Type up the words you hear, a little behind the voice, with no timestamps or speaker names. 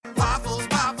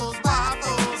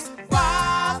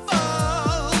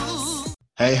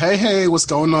Hey, what's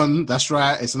going on? That's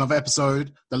right, it's another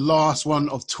episode, the last one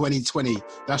of 2020.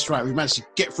 That's right, we managed to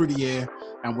get through the year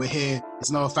and we're here.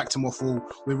 It's another Fact and Waffle.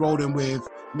 We're rolling with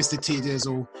Mr. T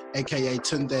Dizzle, aka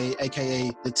Tunde,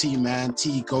 aka the T-Man,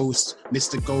 T-Ghost,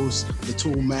 Mr. Ghost, the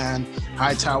Tall Man,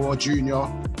 Hightower Jr.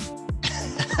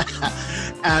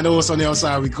 And also on the other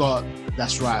side, we got,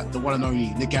 that's right, the one and only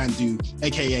Nagandu,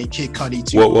 aka Kid Cudi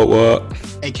too. What?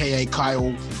 Aka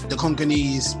Kyle, the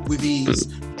Congolese with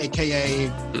ease,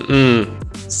 aka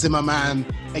Zimmerman,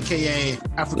 aka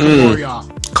African Warrior.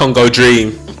 Congo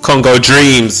Dreams.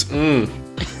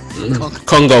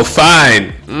 Congo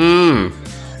Fine.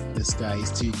 This guy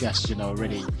is too gassed,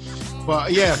 already.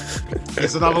 But yeah,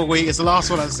 it's another week. It's the last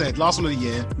one, as I said, last one of the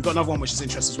year. We've got another one which is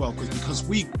interesting as well because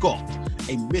we got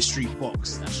a mystery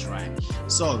box. That's right.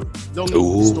 So,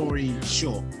 long story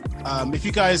short, if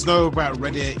you guys know about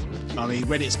Reddit,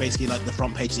 Reddit's basically like the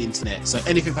front page of the internet. So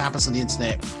anything that happens on the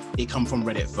internet, it comes from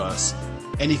Reddit first.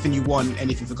 Anything you want,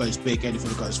 anything that goes big, anything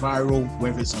that goes viral,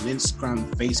 whether it's on Instagram,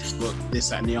 Facebook, this,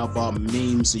 that, and the other,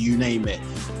 memes, you name it,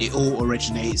 it all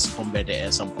originates from Reddit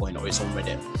at some point, or it's on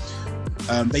Reddit.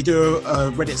 They do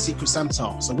a Reddit Secret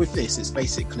Santa. So with this, it's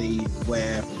basically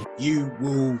where you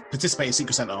will participate in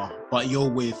Secret Santa, but you're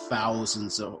with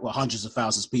thousands or hundreds of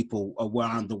thousands of people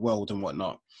around the world and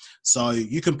whatnot. So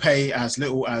you can pay as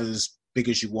little as big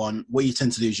as you want. What you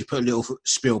tend to do is you put a little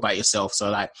spiel about yourself. So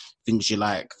like things you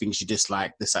like, things you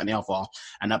dislike, this, that, and the other.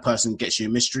 And that person gets you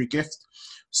a mystery gift.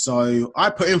 So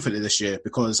I put in for it this year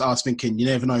because I was thinking, you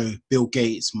never know, Bill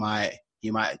Gates might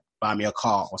buy me a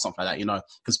car or something like that,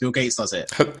 because Bill Gates does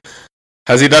it.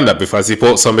 Has he done that before? Has he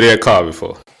bought somebody a car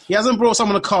before? He hasn't brought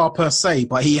someone a car per se,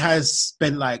 but he has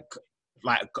spent like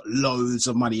loads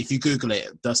of money. If you Google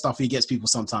it, the stuff he gets people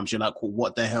sometimes, you're like, well,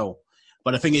 what the hell?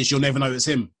 But the thing is, you'll never know it's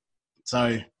him.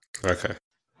 So, okay.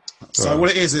 So what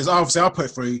it is obviously I'll put it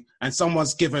through and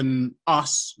someone's given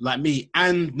us, like me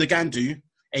and Nagandu,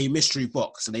 a mystery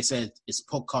box. And they said it's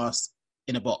podcast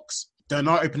in a box. Do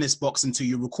not open this box until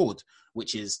you record,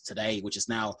 which is today, which is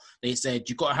now. They said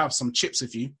you've got to have some chips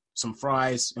with you, some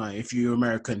fries, if you're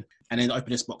American, and then open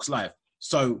this box live.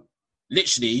 So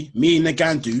literally, me and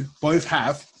Nagandu both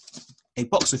have a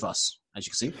box with us, as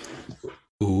you can see.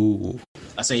 Ooh.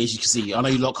 I say as you can see. I know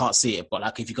you lot can't see it, but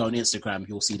like if you go on Instagram,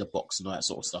 you'll see the box and all that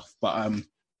sort of stuff. But I'm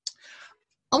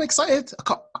excited.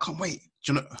 I can't wait.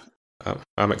 Do you know?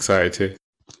 I'm excited too.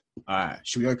 All right,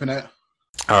 should we open it?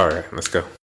 All right, let's go.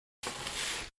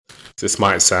 This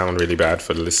might sound really bad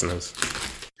for the listeners.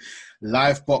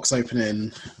 Live box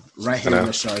opening right here on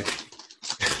the show.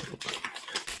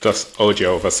 Just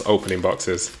audio of us opening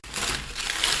boxes.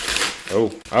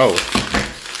 Oh.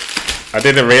 I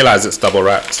didn't realize it's double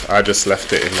wrapped. I just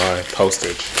left it in my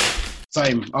postage.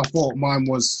 Same. I thought mine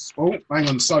was... Oh, hang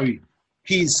on. So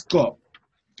he's got...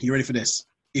 You ready for this?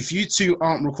 If you two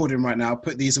aren't recording right now,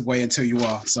 put these away until you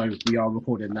are. So we are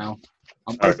recording now.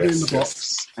 I'm opening the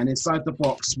box, and inside the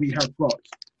box we have got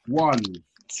 1,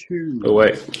 2... Oh,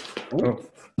 wait. Oh,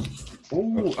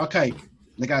 okay.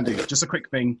 Nagandu, just a quick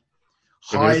thing.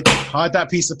 Hide that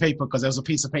piece of paper, because there's a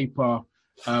piece of paper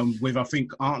with, I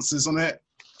think, answers on it.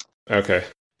 Okay.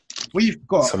 We've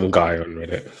got... Some guy on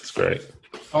Reddit. It's great.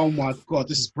 Oh, my God.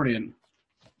 This is brilliant.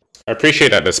 I appreciate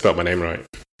that they spelled my name right.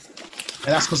 Yeah,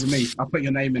 that's because of me. I put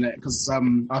your name in it, because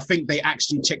I think they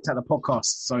actually checked out the podcast,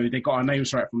 so they got our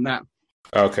names right from that.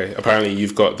 Okay. Apparently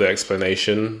you've got the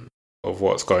explanation of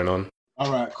what's going on.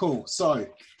 All right, cool. So...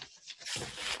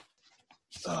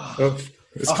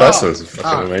 this person is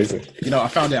fucking amazing. I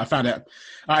found it.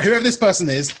 All right, whoever this person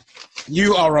is,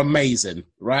 you are amazing,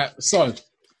 right? So,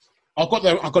 I've got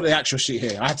the actual sheet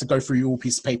here. I had to go through your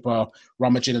piece of paper,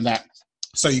 rummaging and that.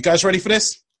 So, you guys ready for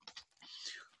this?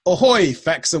 Ahoy,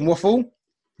 Facts and Waffle.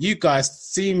 You guys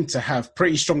seem to have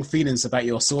pretty strong feelings about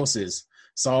your sources.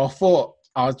 So, I thought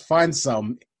I'd find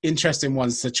some interesting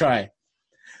ones to try.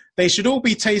 They should all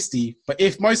be tasty, but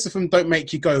if most of them don't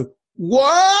make you go,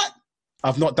 what?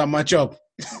 I've not done my job.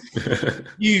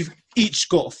 You've each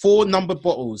got 4 numbered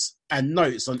bottles and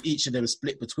notes on each of them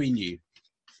split between you.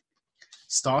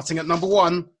 Starting at number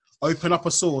 1, open up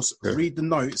a sauce, read the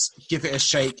notes, give it a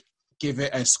shake, give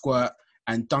it a squirt,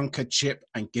 and dunk a chip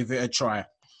and give it a try.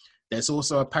 There's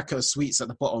also a packet of sweets at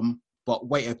the bottom, but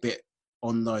wait a bit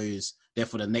on those. They're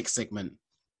for the next segment.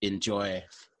 Enjoy.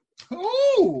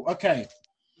 Oh, okay.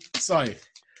 So...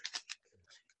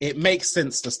 it makes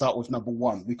sense to start with number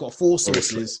 1. We've got 4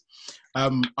 sources.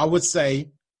 I would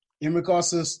say, in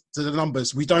regards to the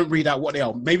numbers, we don't read out what they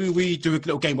are. Maybe we do a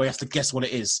little game where you have to guess what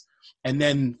it is. And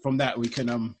then from that, we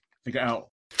can figure it out.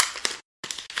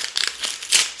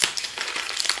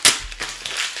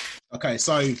 Okay,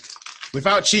 so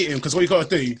without cheating, because what you got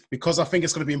to do, because I think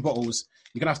it's going to be in bottles,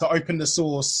 you're going to have to open the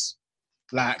sauce,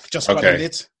 like, just by the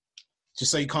lid,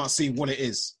 just so you can't see what it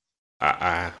is.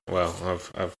 Well,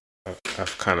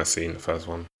 I've kind of seen the first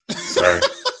one. Sorry.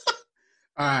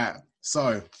 All right,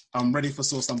 so I'm ready for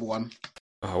sauce number 1.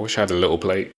 Oh, I wish I had a little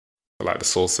plate for like the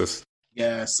sauces.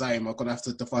 Yeah, same. I'm gonna have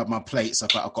to divide my plate so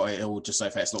I've got it all just so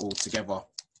it's not all together.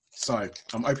 So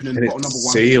I'm opening bottle number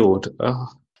 1. Sealed.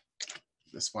 Oh.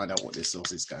 Let's find out what this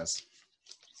sauce is, guys.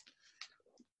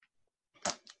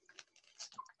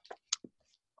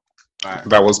 Right.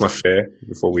 That was my fear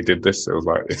before we did this. It was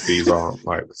like, if these aren't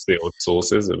like sealed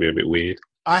sauces, it'd be a bit weird.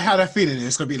 I had a feeling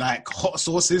it's gonna be like hot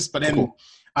sauces, but then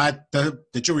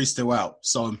the jury's still out.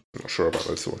 So I'm not sure about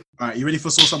this one. All right, you ready for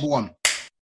sauce number 1?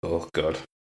 Oh god.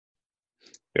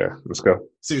 Yeah, let's go.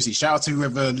 Seriously, shout out to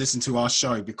whoever listened to our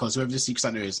show, because whoever the Secret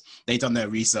Santa is, they done their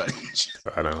research.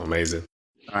 I know, amazing.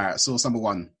 All right, sauce number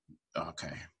 1.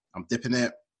 Okay, I'm dipping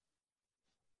it.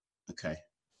 Okay,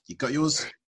 you got yours?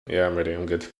 Yeah, I'm ready. I'm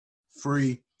good.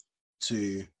 3,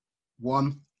 2,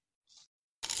 1.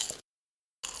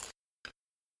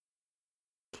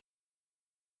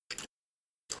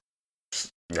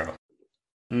 Yeah.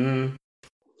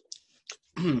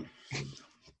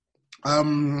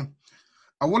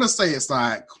 I want to say it's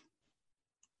like,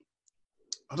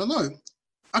 I don't know.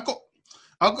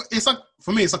 It's like,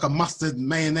 for me, it's like a mustard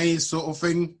mayonnaise sort of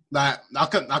thing. Like I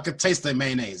could taste the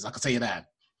mayonnaise. I could tell you that,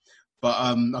 but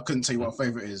I couldn't tell you what my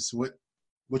favorite is. What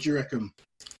do you reckon?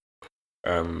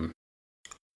 Well,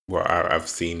 I've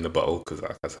seen the bottle because,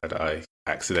 like I said, I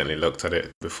accidentally looked at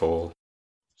it before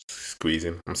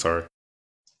squeezing. I'm sorry.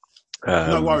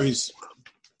 No worries.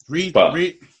 Read.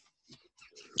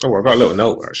 Oh, I've got a little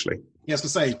note actually. Yes, to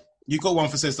say you got one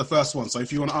for says the first one. So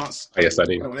if you want to answer, yes, I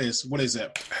do. What is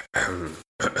it?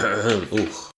 Ooh,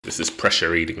 this is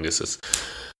pressure reading. This is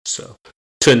so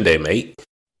Tunde, mate.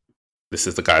 This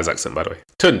is the guy's accent, by the way.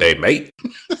 Tunde, mate.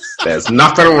 There's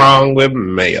nothing wrong with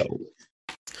mayo.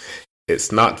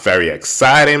 It's not very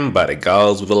exciting, but it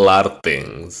goes with a lot of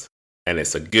things, and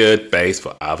it's a good base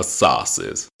for other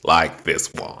sauces, like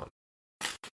this one.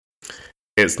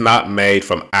 It's not made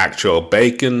from actual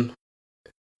bacon,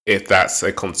 if that's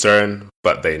a concern,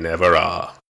 but they never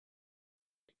are.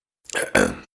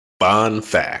 Fun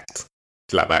fact.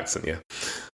 You like my accent, yeah?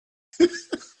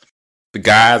 The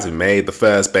guys who made the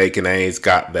first Baconnaise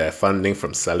got their funding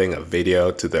from selling a video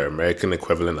to their American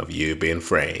equivalent of You Being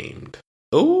Framed.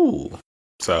 Ooh.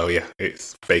 So, yeah,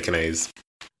 it's Baconnaise.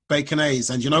 Baconnaise.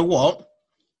 And you know what?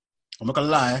 I'm not going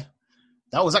to lie.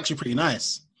 That was actually pretty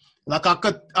nice. Like, I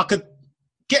could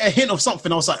get a hint of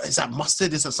something. I was like, is that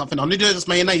mustard? Is that something? I knew there was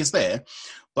mayonnaise there.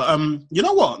 But you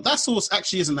know what? That sauce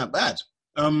actually isn't that bad.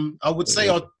 I would say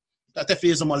that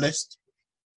definitely is on my list.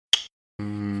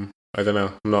 I don't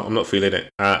know. I'm not feeling it.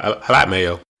 I like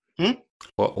mayo.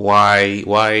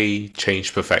 Why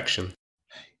change perfection?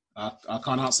 I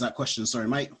can't answer that question. Sorry,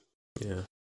 mate. Yeah.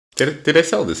 Did they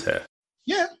sell this here?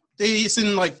 Yeah, it's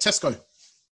in like Tesco.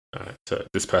 All right. So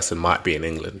this person might be in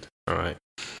England. All right.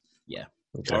 Yeah.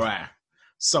 Okay. All right.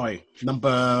 Sorry.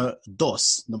 Number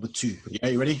 2. Yeah,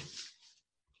 you ready?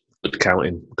 Good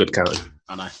counting.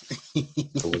 I know.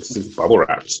 This is bubble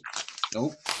wraps.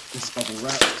 Oh, this is bubble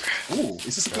wrap. Oh,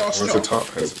 is this a glass jar? Where's the top?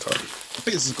 I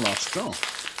think this is a glass jar.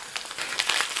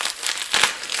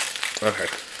 Okay.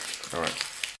 All right.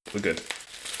 We're good.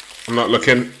 I'm not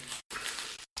looking.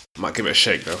 Might give it a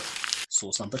shake though.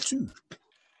 Sauce number 2.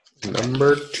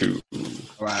 Number 2.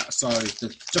 All right. So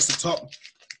just the top.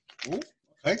 Oh,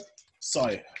 okay.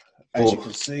 So as you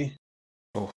can see.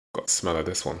 Oh, got the smell of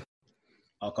this one.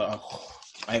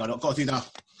 Hang on, I've got to do that.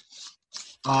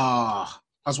 I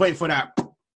was waiting for that.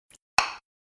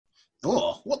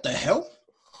 Oh, what the hell?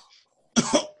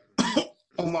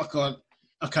 Oh my god.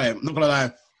 Okay, I'm not gonna lie.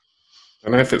 I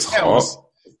don't know if it's hot.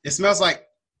 It smells like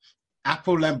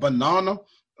apple and banana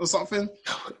or something.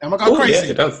 Am I going crazy?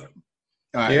 Yeah, it does.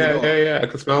 Right, yeah. I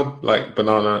can smell like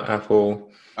banana,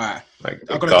 apple. All right. Like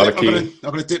I'm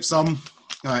gonna dip some.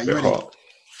 All right, you ready? Hot.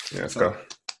 Yeah, let's go.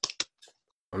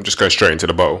 I'm just going straight into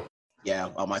the bottle. Yeah,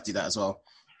 I might do that as well.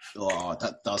 Oh,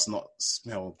 that does not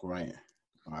smell great.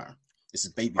 All right. This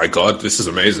is baby. My God, this is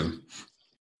amazing.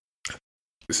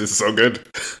 This is so good.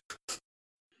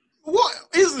 What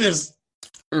is this?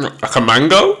 Like a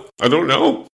mango? I don't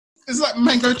know. It's like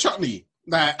mango chutney.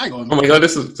 Nah, hang on. Oh my God,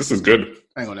 this is good.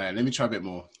 Hang on, let me try a bit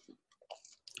more.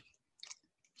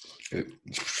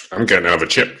 I'm getting another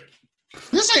chip.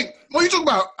 This ain't. What are you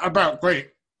talking about?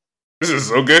 Great. This is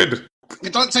so good.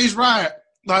 It don't taste right.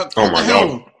 Like, oh what my the hell?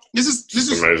 God. This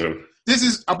is amazing. This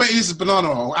is. I bet this is banana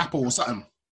or apple or something.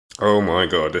 Oh my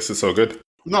God, this is so good.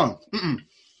 No.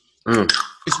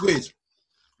 It's weird.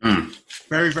 Mm.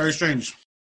 Very, very strange.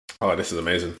 Oh, this is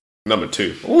amazing. Number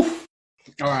 2. Oof.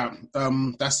 All right.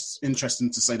 That's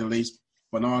interesting to say the least.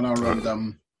 Banana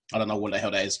and I don't know what the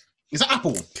hell that is. Is that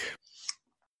apple?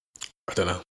 I don't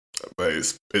know, but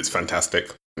it's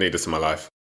fantastic. I need this in my life.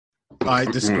 I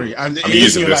disagree. I'm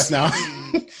using your this life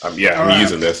now. I'm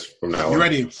using this from now on. You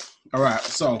ready? All right.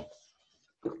 So,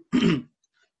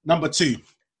 number 2.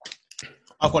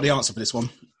 I've got the answer for this one.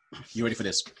 You ready for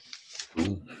this?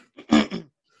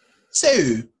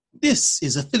 So, this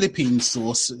is a Philippine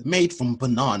sauce made from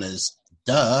bananas.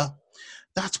 Duh.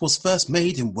 That was first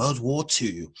made in World War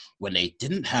II when they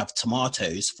didn't have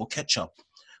tomatoes for ketchup,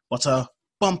 but a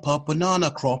bumper banana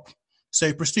crop.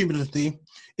 So, presumably,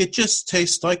 it just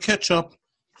tastes like ketchup.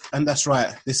 And that's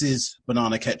right. This is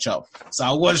banana ketchup. So,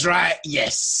 I was right.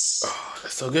 Yes. Oh,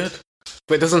 that's so good.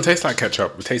 But it doesn't taste like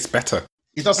ketchup. It tastes better.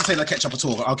 It doesn't taste like ketchup at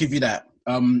all. I'll give you that.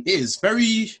 It is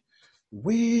very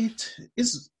weird.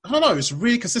 I don't know. It's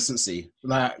really consistency.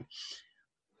 Like,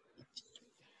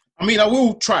 I mean, I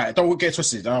will try it. Don't get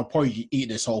twisted. I'll probably eat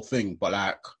this whole thing, but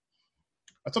like,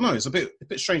 I don't know. It's a bit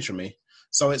strange for me.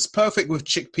 So it's perfect with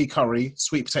chickpea curry,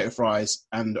 sweet potato fries,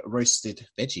 and roasted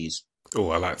veggies.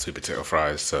 Oh, I like sweet potato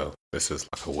fries, so this is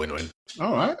like a win-win.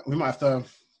 All right, we might have to.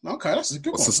 Okay, that's a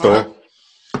good one. What's the store?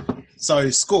 Right. So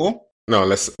score. No,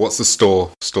 what's the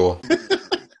store?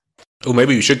 Oh,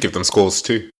 maybe we should give them scores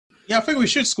too. Yeah, I think we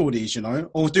should score these,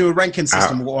 or do a ranking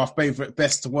system of what our favorite,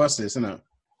 best to worst is, isn't it?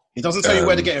 It doesn't tell you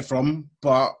where to get it from,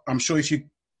 but I'm sure if you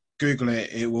Google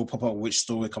it, it will pop up which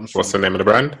store it comes from. What's the name of the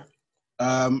brand?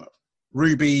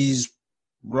 Ruby's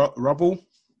Rubble.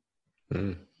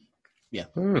 Mm. Yeah.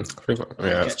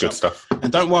 That's good stuff.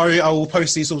 And don't worry, I will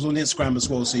post these also on Instagram as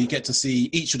well, so you get to see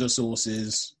each of the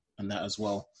sources and that as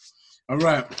well. All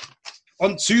right.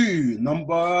 On to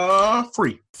number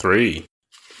 3. 3.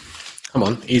 Come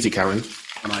on, easy, Karen.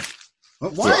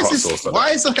 Why is this? Why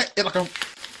is it like a?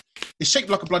 It's shaped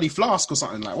like a bloody flask or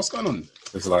something. Like, what's going on?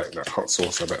 It's like that hot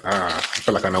sauce. I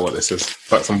feel like I know what this is.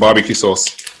 Like some barbecue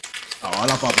sauce. Oh, I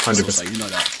love barbecue 100%. Sauce. So you know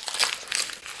that.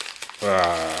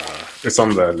 It's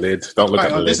on the lid. Don't look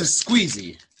at the lid. This is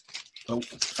squeezy. Oh,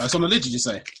 it's on the lid. Did you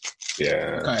say?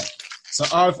 Yeah. Okay. So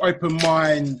I've opened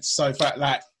mine. So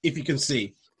if you can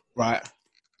see, right?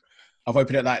 I've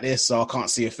opened it like this, so I can't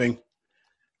see a thing.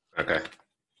 Okay.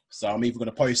 So I'm either going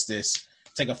to post this,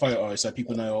 take a photo, so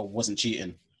people know I wasn't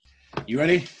cheating. You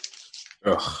ready?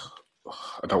 Ugh,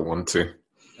 I don't want to.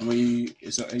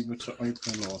 Is it able to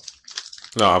open or?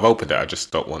 No, I've opened it. I just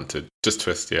don't want to. Just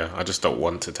twist, yeah. I just don't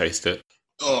want to taste it.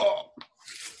 Oh,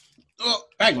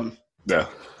 hang on. Yeah.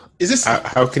 Is this?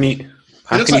 How can you?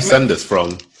 How can you send this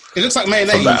from? It looks like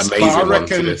mayonnaise. From that amazing one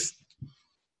to this.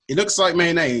 It looks like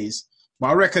mayonnaise, but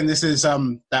I reckon this is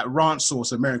that ranch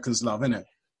sauce Americans love, isn't it?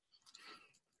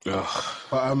 Ugh.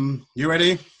 But you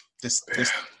ready? Just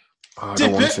I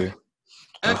don't want to.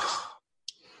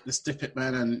 Let's dip it,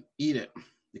 man, and eat it.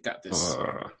 You got this.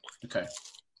 Okay.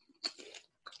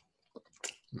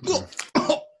 What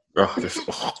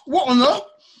on earth?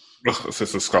 This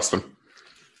is disgusting. What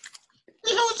the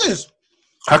hell is this?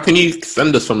 How can you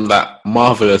send us from that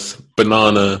marvelous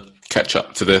banana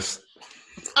ketchup to this?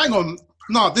 Hang on.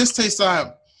 No, this tastes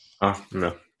like...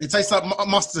 no. It tastes like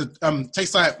mustard.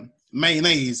 Tastes like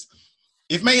mayonnaise.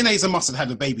 If mayonnaise and mustard had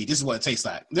a baby, this is what it tastes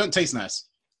like. It don't taste nice.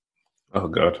 Oh,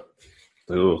 God.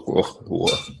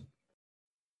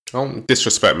 Don't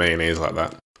disrespect mayonnaise like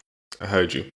that. I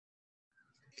heard you.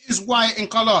 It's white in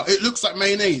colour. It looks like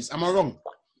mayonnaise. Am I wrong?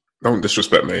 Don't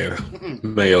disrespect mayo.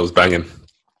 Mayo's banging.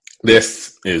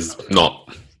 This is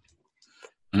not.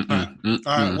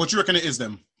 What do you reckon it is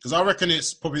then? Because I reckon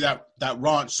it's probably that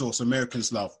ranch sauce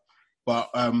Americans love. But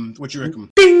what do you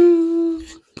reckon? Bing!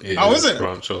 Is it?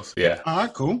 Ranch sauce, yeah. All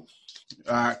right, cool.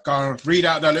 Go read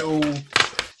out that little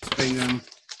thing.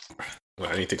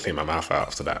 Well, I need to clean my mouth out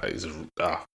after that.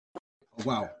 Oh,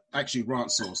 wow. Actually,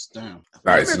 ranch sauce. Damn.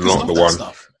 That is not the one.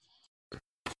 Stuff.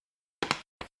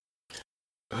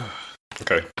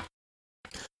 Okay.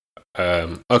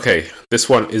 Okay, this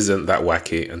one isn't that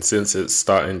wacky, and since it's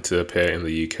starting to appear in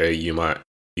the UK, you might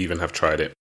even have tried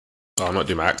it. Oh, I'm not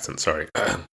doing my accent, sorry.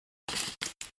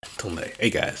 Hey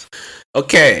guys.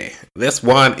 Okay, this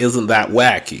one isn't that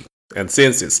wacky, and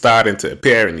since it's starting to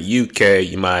appear in the UK,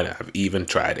 you might have even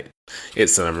tried it.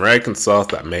 It's an American sauce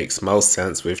that makes most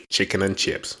sense with chicken and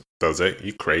chips. Does it?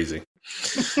 You crazy.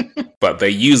 But they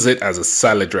use it as a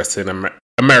salad dressing.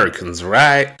 Americans,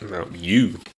 right? No,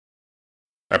 you.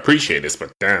 I appreciate this,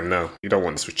 but damn, no. You don't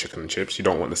want this with chicken and chips. You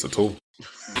don't want this at all.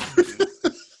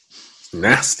 It's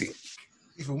nasty.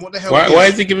 Even what the hell? Why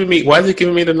is he giving me? Why is he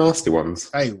giving me the nasty ones?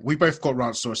 Hey, we both got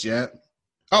ranch sauce, yeah.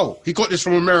 Oh, he got this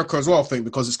from America as well, I think,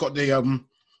 because it's got the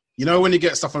You know when you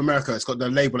get stuff from America, it's got the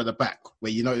label at the back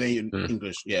where you know they ain't in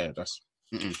English. Yeah, that's.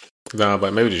 No,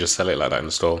 but maybe they just sell it like that in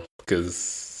the store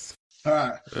because. All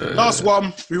right, last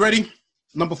one. We ready?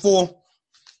 Number 4.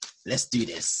 Let's do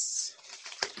this.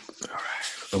 All right.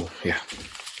 Oh yeah.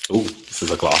 Oh, this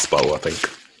is a glass bowl. I think.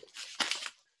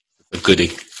 A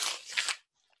goodie.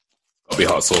 Gotta be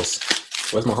hot sauce.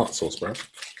 Where's my hot sauce, bro?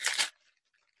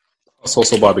 Hot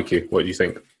sauce or barbecue? What do you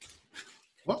think?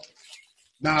 What?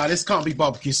 Nah, this can't be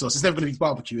barbecue sauce. It's never gonna be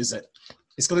barbecue, is it?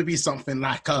 It's gonna be something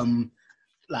like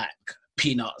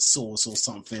peanut sauce or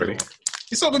something. Really?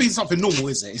 It's not gonna be something normal,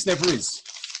 is it? It never is.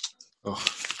 Oh.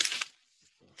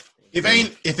 If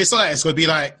it's like, it's gonna be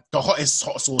like the hottest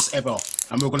hot sauce ever,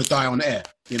 and we're gonna die on air.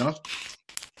 You know.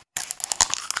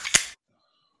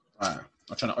 Alright,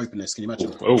 I'm trying to open this. Can you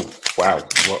imagine? Oh wow!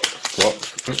 What?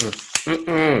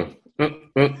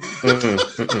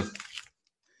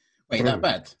 Wait, that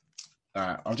bad?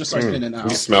 Alright, I'm just opening it now.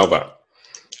 You smell that?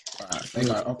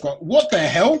 Alright, I've got. What the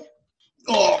hell?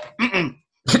 Oh,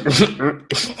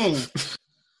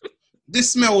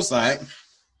 this smells like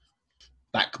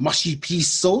mushy pea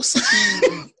sauce.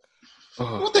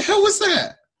 What the hell was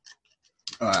that?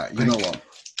 Alright, you know what?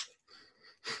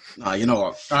 Nah, you know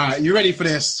what? Alright, you ready for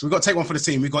this? We've got to take one for the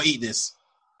team. We've got to eat this.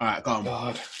 Alright, go on.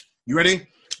 God. You ready?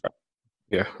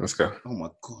 Yeah, let's go. Oh my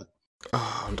god.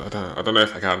 Oh, I don't know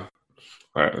if I can.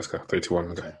 All right, let's go. 3, 2,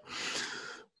 1. Okay.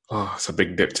 Oh, it's a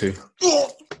big dip too.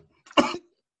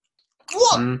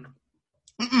 What?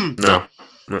 No.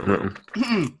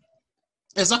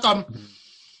 It's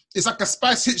like a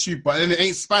spice hits you, but then it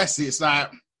ain't spicy. It's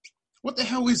like, what the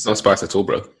hell is Not it? spice at all,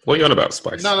 bro. What are you on about,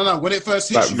 spice? No. When it first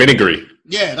hits like you, vinegary.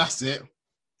 Yeah, that's it.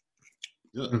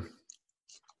 Nah,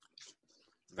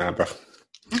 bro.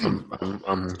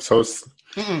 I'm so.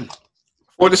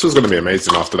 Well, this was going to be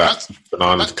amazing after that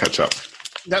banana ketchup.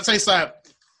 That tastes like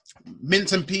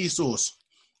mint and pea sauce.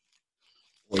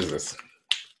 What is this?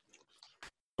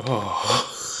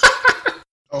 Oh.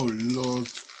 Oh Lord.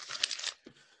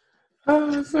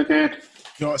 Oh, it's so good. Do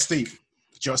you know what's deep? Do you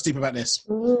know what's deep about this?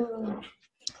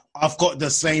 I've got the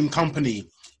same company,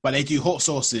 but they do hot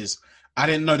sauces. I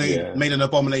didn't know they made an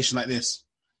abomination like this.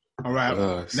 All right,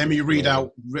 let me read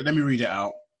it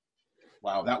out.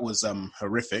 Wow, that was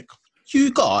horrific.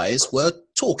 You guys were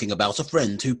talking about a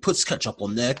friend who puts ketchup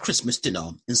on their Christmas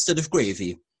dinner instead of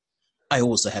gravy. I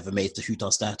also have a mate who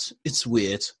does that. It's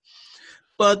weird.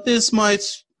 But this might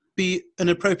be an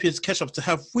appropriate ketchup to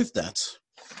have with that.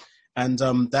 And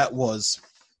that was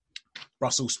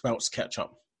Brussels sprouts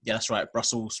ketchup. Yeah, that's right,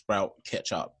 Brussels sprout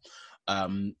ketchup. I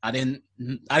didn't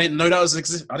know that was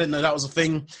I didn't know that was a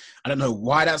thing. I don't know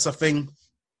why that's a thing.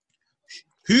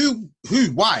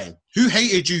 Why? Who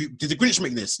hated you? Did the Grinch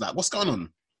make this? Like, what's going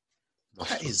on?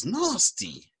 That is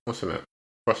nasty. What's in it?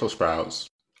 Brussels sprouts.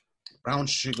 Brown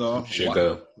sugar.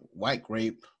 White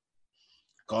grape.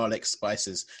 Garlic,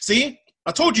 spices. See?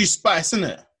 I told you spice,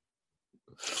 innit?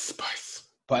 Spice.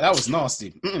 But that was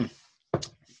nasty. All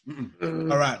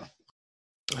right.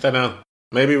 I don't know.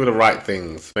 Maybe with the right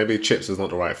things. Maybe chips is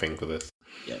not the right thing for this.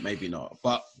 Yeah, maybe not.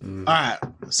 But, all right.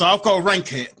 So I've got to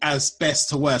rank it as best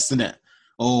to worst, innit?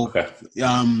 Okay.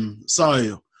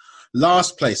 So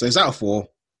last place. So it's out of 4.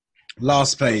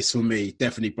 Last place for me,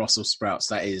 definitely Brussels sprouts.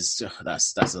 That's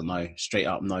a no. Straight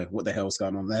up no. What the hell's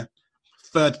going on there?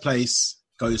 Third place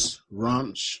goes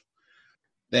ranch.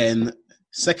 Then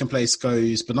second place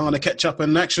goes banana ketchup.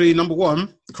 And actually number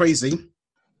 1, crazy,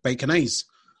 baconaise.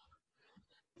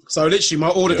 So literally my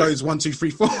order goes 1, 2, 3,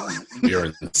 4.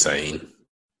 You're insane.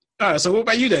 All right. So what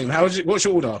about you then? What's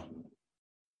your order?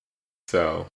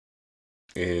 So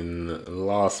in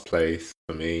last place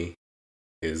for me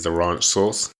is the ranch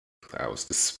sauce. That was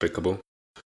despicable.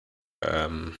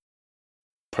 Probably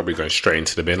going straight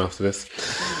into the bin after this.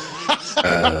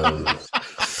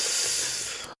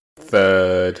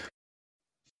 Third,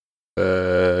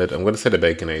 I'm going to say the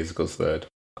baconaise goes third.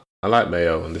 I like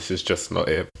mayo, and this is just not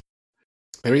it.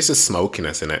 There is a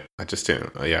smokiness in it. I just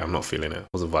didn't. I'm not feeling it. I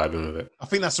wasn't vibing with it. I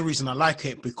think that's the reason I like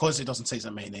it, because it doesn't taste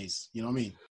like mayonnaise. You know what I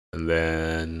mean? And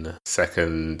then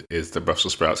second is the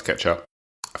Brussels sprouts ketchup.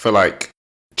 I feel like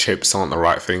chips aren't the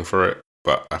right thing for it,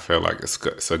 but I feel like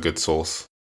it's a good sauce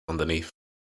underneath.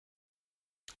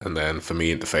 And then for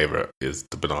me, the favorite is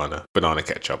the banana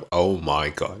ketchup. Oh my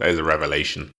God, that is a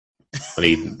revelation. I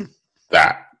need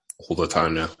that all the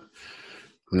time now.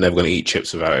 I'm never going to eat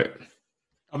chips without it.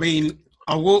 I mean,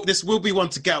 this will be one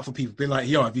to get out for people. Be like,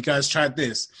 yo, have you guys tried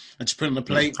this? And just put it on the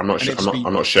plate. I'm not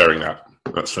sharing that.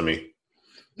 That's for me.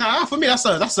 Nah, for me, that's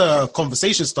a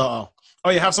conversation starter. Oh,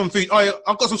 you have some food. Oh, yeah,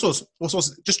 I've got some sauce. What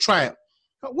sauce? Just try it.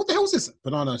 What the hell is this?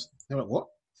 Bananas. They're like, what?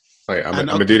 Like, I'm And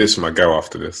gonna do this for my girl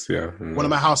after this. Yeah. one of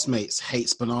my housemates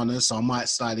hates bananas, so I might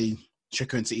slightly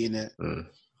trick her into eating it. Mm.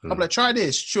 I'm like, try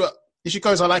this. Sure. If she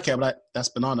goes, I like it. I'm like, that's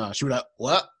banana. She'll be like,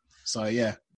 what? So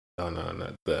yeah. No.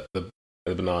 The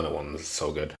banana one was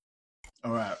so good.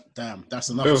 All right. Damn. That's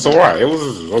It enough. was alright. It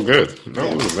was so good.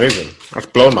 That was amazing. That's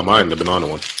blown my mind. The banana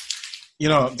one. You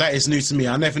know, that is new to me.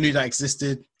 I never knew that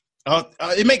existed.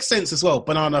 It makes sense as well.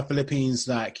 Banana Philippines,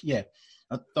 like, yeah.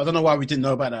 I don't know why we didn't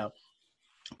know about that.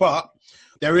 But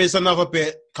there is another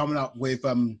bit coming up with,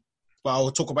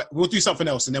 but we'll do something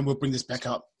else and then we'll bring this back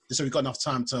up. So we've got enough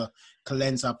time to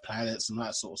cleanse our planets and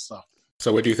that sort of stuff.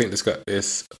 So where do you think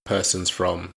this person's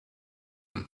from?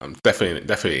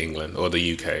 Definitely England or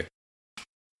the UK.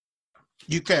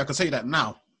 UK, I can tell you that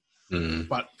now.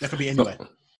 But that could be anywhere.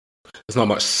 There's not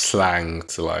much slang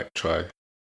to like try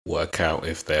work out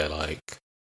if they're like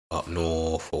up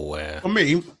north or where. For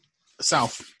me,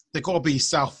 south. They got to be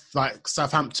south, like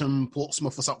Southampton,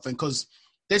 Portsmouth or something, because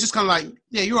they're just kind of like,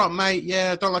 yeah, you're right, mate.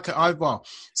 Yeah, don't like it either.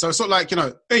 So it's sort of like,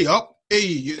 hey up,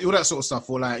 hey, all that sort of stuff,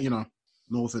 or like,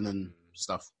 northern and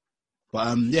stuff.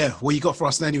 But yeah, what you got for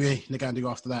us anyway? They're going to do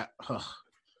after that.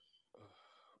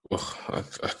 Well, I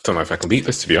don't know if I can beat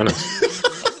this, to be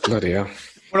honest. Bloody hell.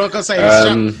 What I was going to say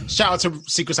is shout out to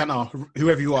Secret Santa,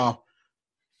 whoever you are.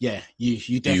 Yeah,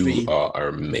 you definitely are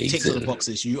amazing. Tick all the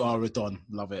boxes. You are a Don.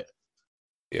 Love it.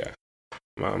 Yeah.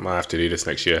 I might have to do this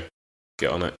next year.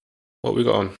 Get on it. What we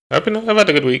got on? I've had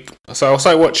a good week. So I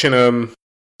started watching what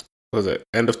was it?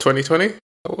 End of 2020? Is that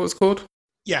what it was called?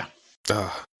 Yeah.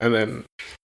 And then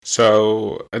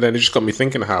it just got me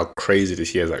thinking how crazy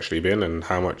this year's actually been and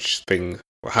how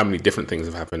many different things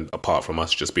have happened apart from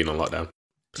us just being on lockdown.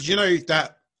 Did you know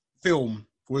that film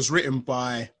was written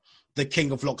by the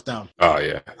king of lockdown? Oh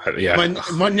yeah.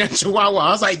 Manya Chihuahua.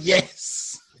 I was like,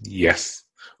 yes.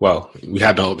 Well, we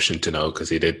had no option to know because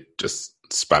he did just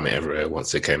spam it everywhere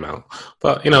once it came out.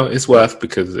 But it's worth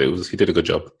because he did a good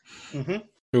job. Mm-hmm.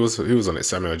 He was on it.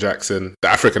 Samuel Jackson, the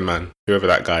African man, whoever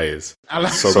that guy is,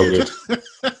 so good.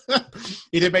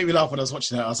 He did make me laugh when I was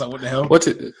watching it. I was like, "What the hell?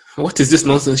 What is this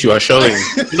nonsense you are showing?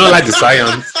 You don't like the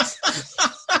science."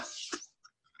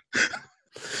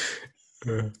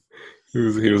 He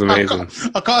was amazing.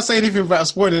 I can't say anything about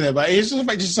spoiling it, but it's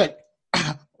just like,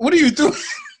 what are you doing?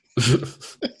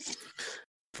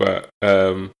 But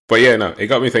yeah, no, it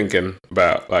got me thinking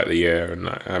about like the year and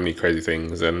like, how many crazy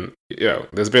things, and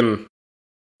there's been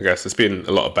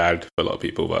a lot of bad for a lot of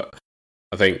people, but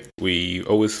I think we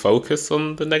always focus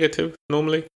on the negative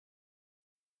normally,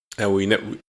 and we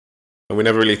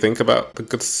never really think about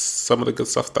some of the good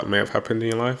stuff that may have happened in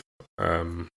your life.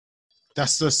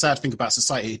 That's the sad thing about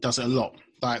society. It does it a lot.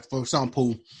 Like, for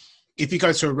example, if you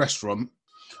go to a restaurant,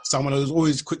 someone is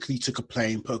always quickly to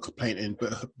complain, put a complaint in,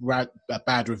 put a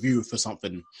bad review for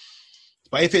something.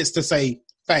 But if it's to say,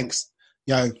 thanks,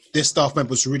 this staff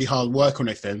member was really hard work on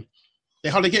anything, they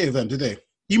hardly get it with them, do they?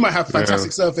 You might have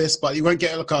fantastic service, but you won't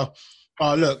get like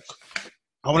look,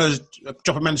 I want to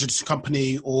drop a manager to the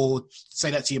company or say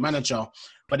that to your manager.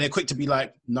 But they're quick to be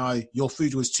like, no, your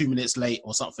food was 2 minutes late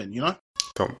or something,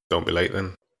 Don't be late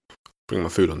then. Bring my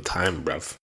food on time,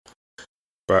 bruv.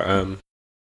 But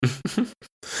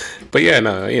but yeah,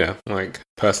 no, like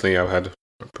personally, I've had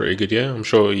a pretty good year. I'm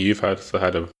sure you've had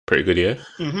a pretty good year.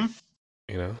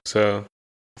 Mm-hmm. So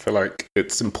I feel like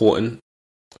it's important,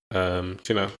 to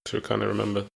kind of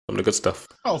remember some of the good stuff.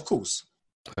 Oh, of course.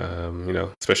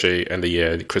 Especially end of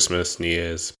year, Christmas, New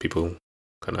Year's, people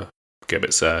kind of get a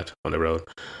bit sad on the road.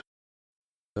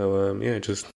 So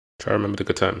just try to remember the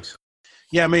good times.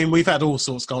 Yeah, I mean, we've had all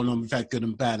sorts going on. We've had good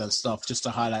and bad and stuff. Just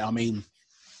to highlight, I mean,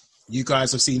 you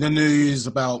guys have seen the news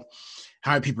about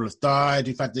how people have died.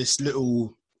 We've had this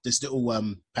little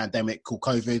pandemic called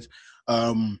COVID.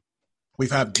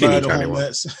 We've had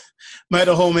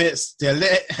murder hornets,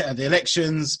 the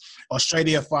elections,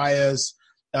 Australia fires,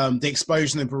 the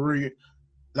explosion in Peru.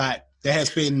 Like, there has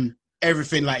been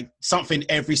everything, like something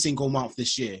every single month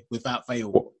this year without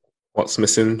fail. What's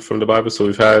missing from the Bible? So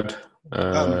we've had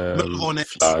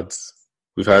floods.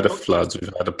 We've had floods.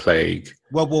 We've had a plague.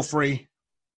 World War III.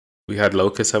 We had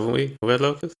locusts, haven't we? Have we had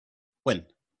locusts? When?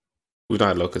 We've not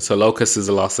had locusts. So locusts is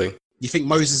the last thing. You think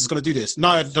Moses is going to do this?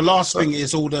 No, the last thing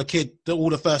is all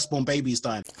the firstborn babies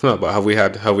dying. No, but have we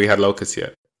had locusts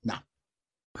yet? No.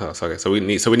 Oh, okay. So we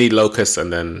need locusts,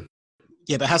 and then.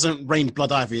 Yeah, but it hasn't rained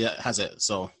blood ivy yet, has it?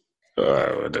 So.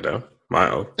 I don't know.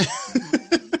 Might have.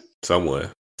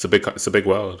 Somewhere. It's a big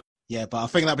world. Yeah, but I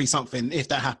think that'd be something. If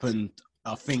that happened,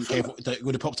 I think it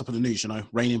would have popped up in the news.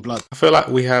 Raining blood. I feel like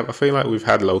we've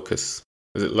had locusts.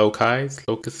 Is it loci?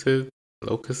 Locusts?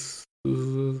 Locusts?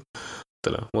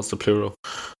 Don't know. What's the plural?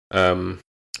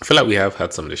 I feel like we have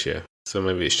had some this year. So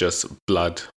maybe it's just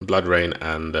Blood Rain,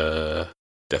 and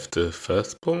Death to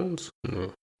Firstborns.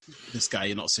 This guy,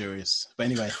 you're not serious. But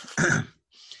anyway.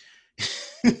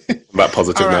 About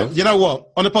positive All right, note. you know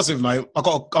what? On a positive note, I've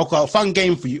got a fun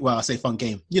game for you. Well, I say fun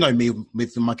game. You know me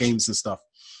with my games and stuff.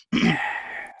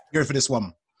 Go for this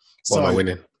one. What am I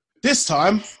winning? This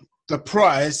time, the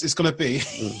prize is going to be,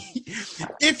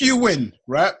 if you win,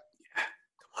 right,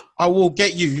 I will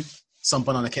get you some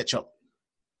banana ketchup.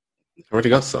 I already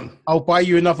got some. I'll buy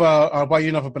you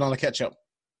another banana ketchup.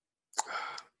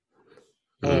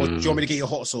 Or do you want me to get you a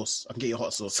hot sauce? I can get you a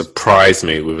hot sauce. Surprise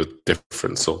me with a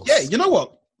different sauce. Yeah, you know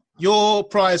what? Your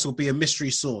prize will be a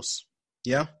mystery sauce.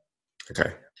 Yeah?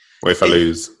 Okay. What if I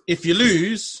lose? If you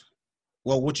lose,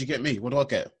 well, what'd you get me? What do I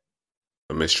get?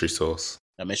 A mystery sauce.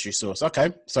 A mystery sauce.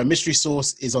 Okay. So mystery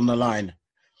sauce is on the line.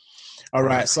 All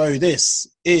right. So this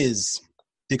is,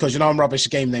 because you know I'm rubbish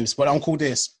at game names, but I'll call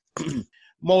this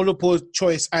multiple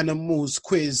choice animals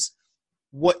quiz.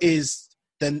 What is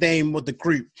the name of the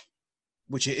group?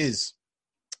 Which it is.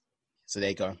 So there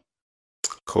you go.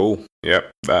 Cool.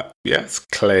 Yep. It's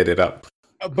cleared it up.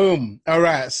 Boom. All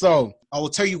right. So I will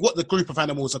tell you what the group of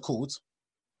animals are called.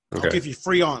 Okay. I'll give you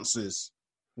 3 answers.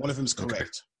 One of them is correct. Okay.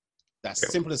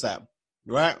 That's simple as that.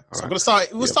 Right? So right. I'm gonna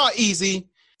start. We'll start easy.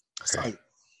 Okay. So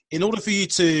in order for you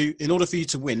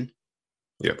to win,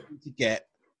 Yep. you need to get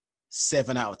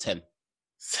 7 out of 10.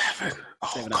 7. Oh,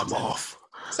 7 out of come 10. off.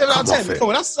 7 out of Come 10. off it.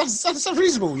 Cool. That's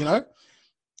reasonable, you know.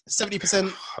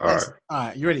 70%. All right. All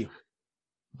right, you ready?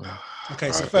 Okay,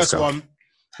 All so right, let's go.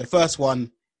 the first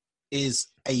one is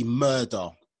a murder.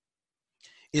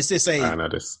 Is this I a know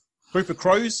this. group of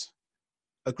crows,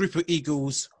 a group of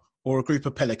eagles, or a group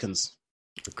of pelicans?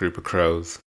 A group of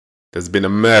crows. There's been a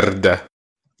murder.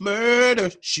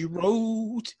 Murder, she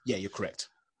wrote. Yeah, you're correct.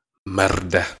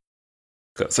 Murder.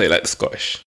 Got to say it like the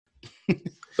Scottish.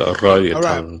 Got to roll your All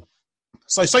right. tongue.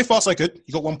 So far, so good.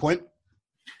 You got 1 point.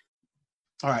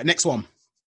 All right, next one.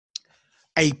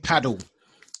 A paddle.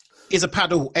 Is a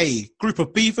paddle a group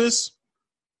of beavers,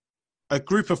 a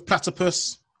group of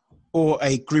platypus, or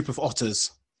a group of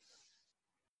otters?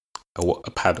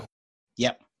 A paddle.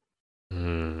 Yep.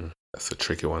 That's a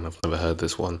tricky one. I've never heard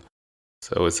this one.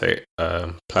 So I would say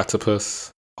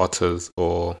platypus, otters,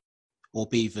 or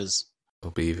Beavers.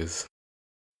 beavers.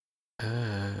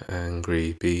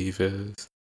 Angry beavers.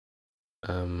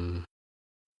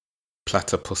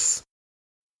 Platypus.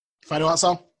 Final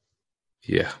answer?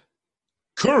 Yeah.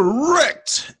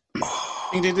 Correct.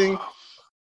 Ding, ding, ding.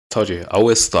 Told you. I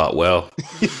always start well.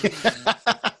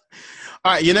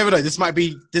 All right, you never know. This might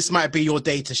be your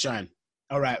day to shine.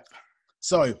 All right.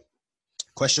 So,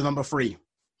 question number 3.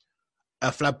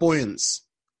 A flamboyance.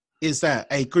 Is that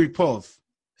a group of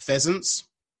pheasants,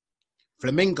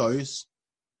 flamingos,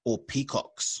 or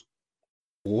peacocks?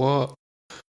 What?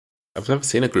 I've never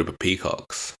seen a group of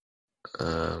peacocks.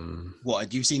 What,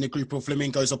 have you seen a group of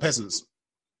flamingos or peasants?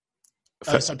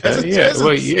 Peasants. Well,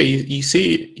 yeah. You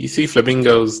see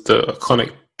flamingos. The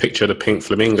iconic picture of the pink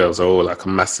flamingos are all like a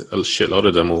shitload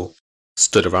of them all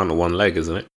stood around on one leg,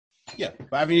 isn't it? Yeah,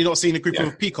 but haven't you not seen a group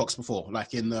of peacocks before?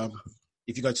 Like in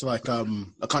if you go to like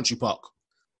a country park.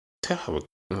 I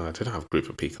didn't have a group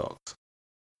of peacocks.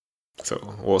 So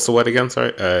what's the word again?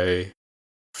 Sorry, a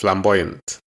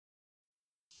flamboyant.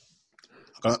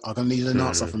 I'm gonna need an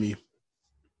answer from you.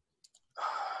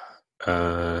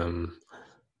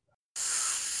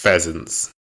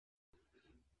 Pheasants.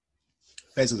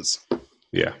 Pheasants.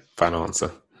 Yeah, final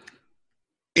answer.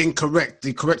 Incorrect.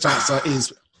 The correct answer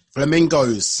is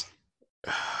flamingos.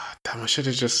 Damn, I should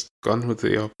have just gone with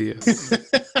the obvious.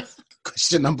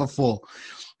 Question number 4.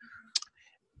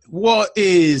 What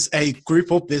is a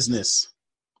group of business?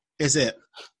 Is it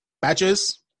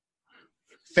badgers,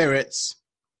 ferrets,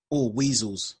 or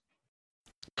weasels?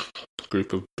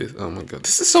 Group of oh my god,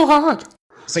 this is so hard.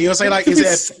 So you'll say like, is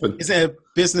it a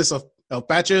business of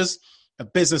badgers, a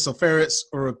business of ferrets,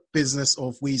 or a business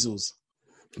of weasels?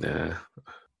 Nah.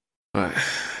 Right.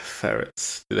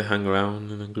 Ferrets. Do they hang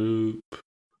around in a group?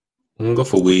 I'm gonna go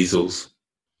for weasels.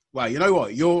 Well, you know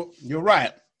what? You're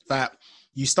right that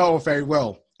you start off very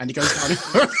well and you go down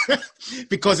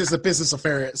because it's a business of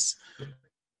ferrets.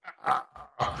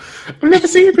 I've never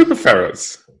seen a group of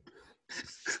ferrets.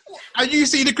 Are you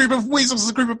seeing a group of weasels as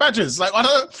a group of badgers? Like, I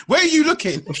don't. Where are you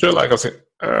looking? I'm sure, like I said,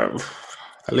 I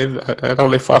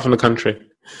don't live far from the country.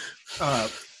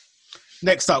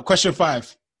 Next up, question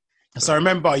 5. So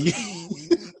remember, you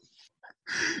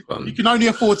can only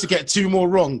afford to get 2 more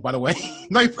wrong. By the way,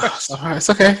 no pressure. All right, it's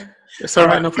okay. It's all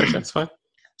right. No pressure. It's fine.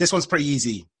 This one's pretty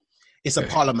easy. It's a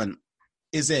parliament.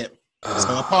 Is it?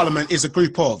 So a parliament is a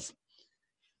group of.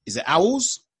 Is it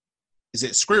owls, Is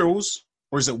it squirrels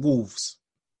or is it wolves?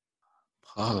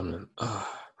 Parliament.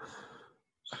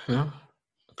 You know,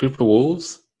 a group of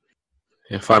wolves.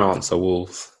 Yeah, final answer,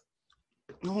 wolves.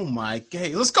 Oh my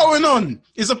god, what's going on?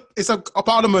 It's a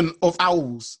parliament of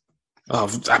owls. Oh,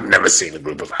 I've never seen a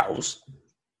group of owls.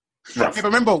 Yeah, but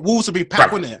remember, wolves would be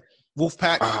pack, wouldn't it? Wolf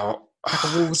pack. Pack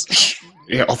of wolves.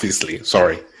 Yeah, obviously.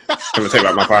 Sorry. I'm going to take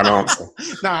back my final answer.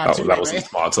 Nah, that wasn't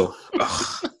smart at all.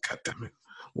 God damn it.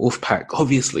 Wolfpack,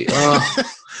 obviously.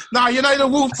 Nah, you know the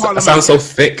wolf parliament. I sound so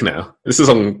thick now. This is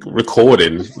on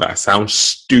recording. I sound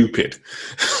stupid.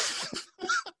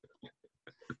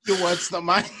 Your words, not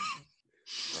mine.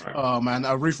 Right. Oh man,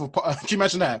 a roof of. Can you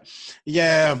imagine that?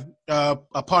 Yeah,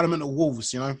 a parliament of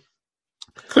wolves. You know,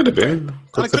 Could have been.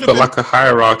 Could have been. put like a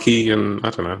hierarchy and I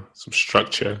don't know, some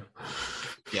structure.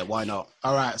 Yeah, why not?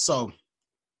 All right, so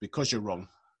because you're wrong.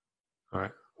 All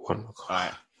right, one more. All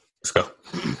right, let's go.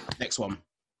 Next one.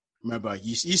 Remember,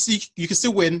 you see, you can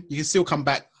still win. You can still come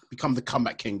back, become the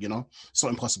comeback king. You know, it's not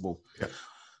impossible. Yeah.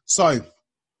 So,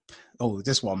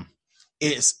 this one.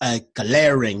 It's a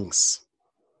Galerings.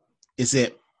 Is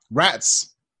it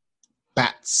rats,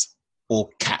 bats, or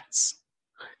cats?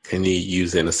 Can you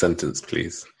use it in a sentence,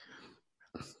 please?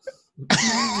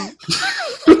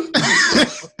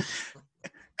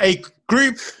 A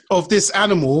group of this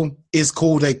animal is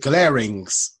called a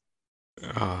Galerings.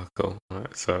 Cool. All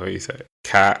right, so you said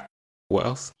cat. What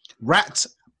else? Rat,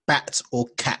 bat, or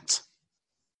cat?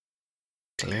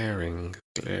 Glaring.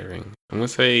 I'm gonna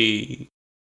say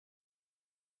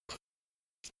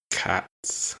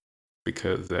cats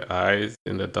because their eyes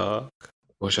in the dark.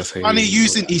 What should I say?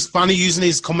 He's funny using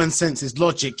his common sense, his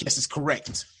logic. Yes, it's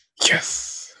correct.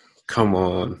 Yes. Come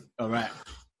on. All right.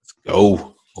 Let's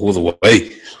go all the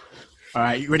way. All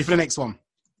right. You ready for the next one?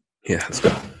 Yeah, let's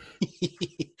go.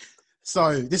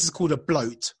 So this is called a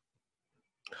bloat.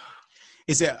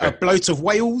 Is it a bloat of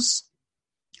whales,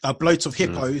 a bloat of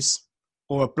hippos,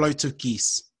 or a bloat of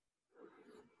geese?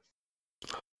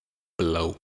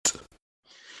 Bloat.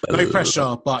 No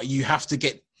pressure, but you have to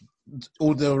get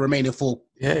all the remaining four.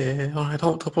 Yeah. All right,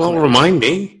 don't remind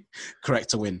me. Correct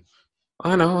to win.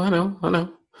 I know.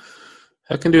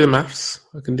 I can do the maths.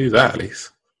 I can do that at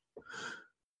least.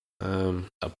 A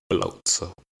bloat.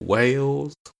 So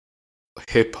whales,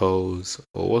 hippos,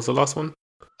 or what was the last one?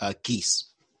 Geese.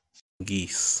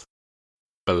 Geese.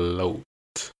 Bloat.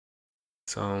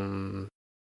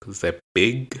 Because they're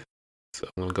big. So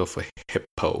I'm gonna go for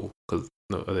hippo. Because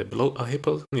are they bloat? Are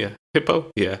hippos? Yeah,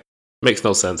 hippo. Yeah, makes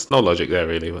no sense. No logic there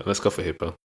really. But let's go for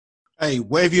hippo. Hey,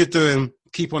 whatever you're doing,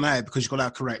 keep on at it because you got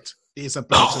that correct. It is a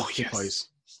bloat of hippos.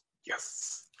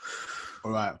 Yes.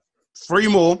 All right, 3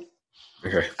 more.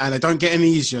 Okay. And they don't get any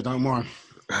easier. Don't worry.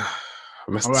 I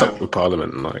messed up with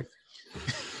Parliament, like.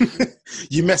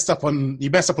 You messed up on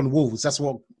wolves.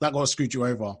 That got screwed you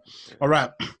over. All right.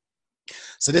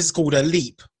 So this is called a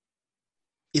leap.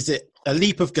 Is it a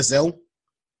leap of gazelle,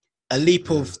 a leap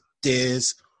of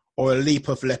deers, or a leap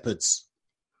of leopards?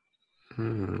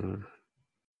 I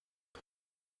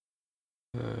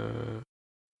feel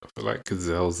like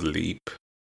gazelle's leap.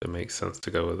 It makes sense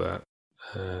to go with that.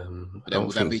 I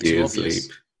don't think deer's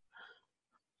leap.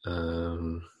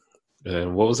 And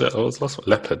what was it? What was the last one?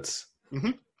 Leopards.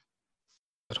 Mm-hmm.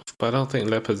 But I don't think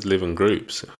leopards live in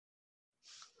groups.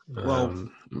 Well,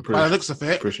 by the looks of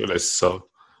it, pretty sure there's so.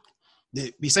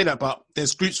 We say that, but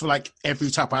there's groups for like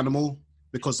every type of animal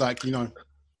because, like, you know.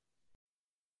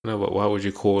 No, but why would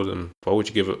you call them? Why would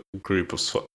you give a group of?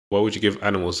 Why would you give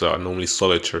animals that are normally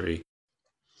solitary?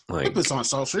 Like leopards aren't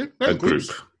solitary. A group.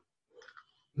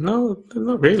 No,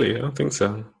 not really. I don't think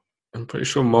so. I'm pretty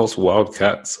sure most wild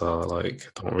cats are like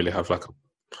don't really have like a.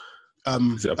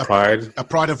 Is it a pride? A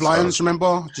pride of lions,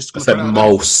 remember? Just I said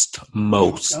most,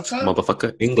 okay.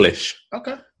 Motherfucker, English.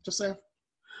 Okay, just saying.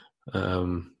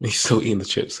 He's still eating the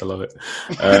chips. I love it.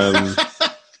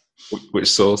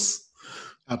 Which sauce?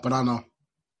 Banana.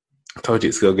 I told you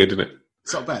it's still good, isn't it?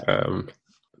 It's not bad. Can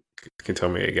you tell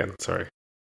me again? Sorry,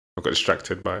 I got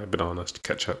distracted by bananas to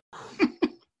catch up.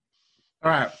 All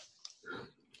right,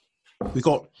 we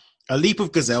got a leap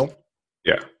of gazelle.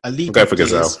 Yeah, a leap. Go for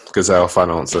gazelle. Gazelle,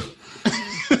 final answer.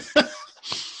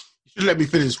 You should let me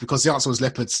finish because the answer was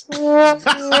leopards. Doesn't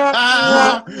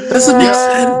make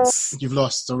sense. You've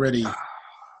lost already.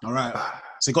 All right.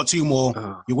 So you got 2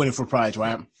 more. You're winning for pride,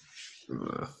 right?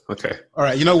 Okay. All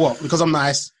right. You know what? Because I'm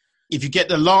nice. If you get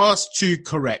the last 2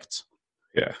 correct,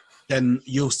 yeah, then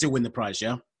you'll still win the prize.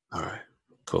 Yeah. All right.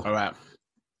 Cool. All right.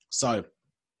 So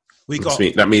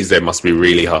that means they must be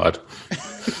really hard.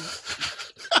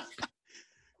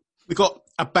 We got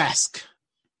a basque.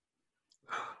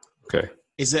 Okay.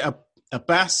 Is it a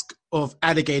basque of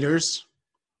alligators,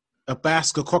 a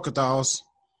basque of crocodiles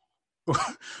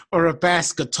or a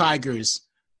basque of tigers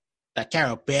that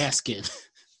carry a basket?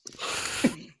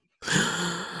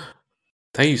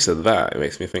 Now you said that, it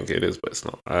makes me think it is, but it's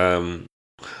not.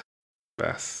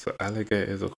 Bass,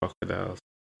 alligators or crocodiles?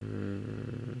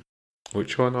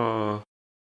 Which one are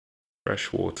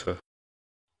freshwater?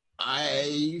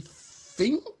 I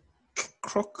think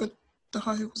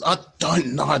crocodiles. I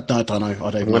don't know. I don't know.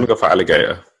 I'm going to go for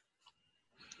alligator.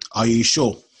 Are you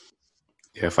sure?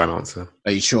 Yeah, final answer.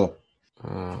 Are you sure?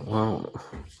 Well,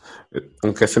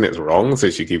 I'm guessing it's wrong, so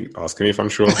you keep asking me if I'm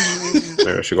sure.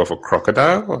 Maybe I should go for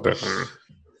crocodile.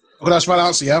 Or That's final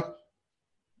answer, yeah?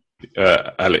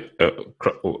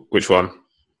 Which one?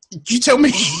 You tell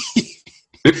me.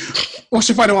 What's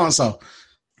your final answer?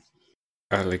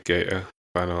 Alligator.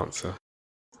 Final answer.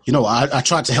 You know what? I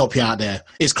tried to help you out there.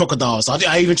 It's crocodiles.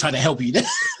 I even tried to help you there.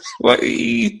 What?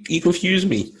 You confused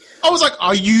me. I was like,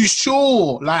 are you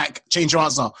sure? Like, change your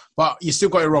answer. But you still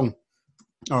got it wrong.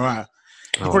 All right.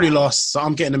 You probably lost, so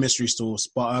I'm getting the mystery stores.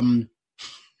 But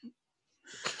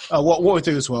what we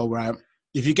do as well, right?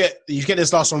 If you get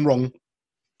this last one wrong,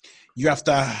 you have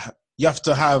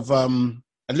to have a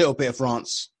little bit of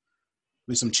France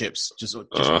with some chips. Just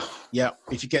yeah.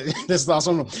 If you get this last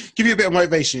one wrong, give you a bit of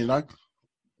motivation, you know.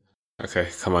 Okay,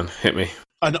 come on, hit me.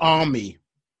 An army.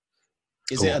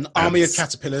 Is it an army of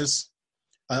caterpillars,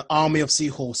 an army of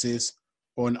seahorses,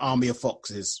 or an army of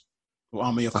foxes, or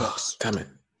army of fox? Damn it!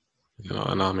 You're not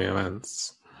an army of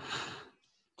ants.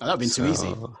 That would have been too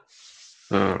easy.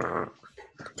 I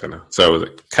don't know. So was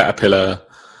it caterpillar,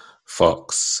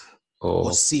 fox,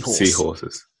 or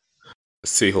seahorses?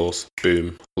 Seahorse.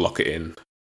 Boom. Lock it in.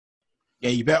 Yeah,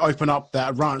 you better open up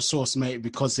that ranch sauce, mate,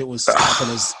 because it was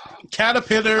caterpillars.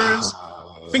 Caterpillars.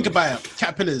 Think about it.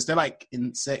 Caterpillars. They're like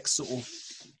insects, sort of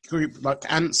group, like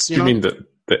ants. You know? Mean that?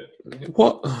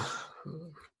 What?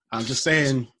 I'm just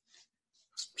saying.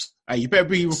 Hey, you better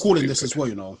be recording this as well,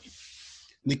 you know.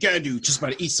 Nigadu just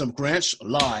about to eat some Grinch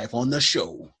live on the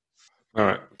show. All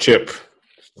right, Chip,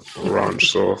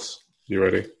 ranch sauce. You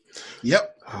ready?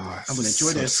 Yep. I'm gonna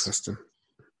enjoy this. Disgusting.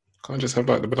 Can't just have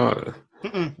like the banana.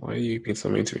 Mm-mm. Why are you being so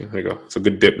mean to me? There you go. It's a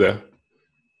good dip there.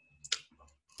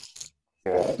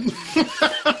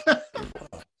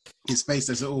 His face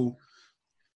says it all.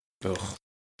 Ugh.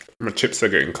 My chips are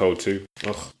getting cold too.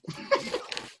 Ugh.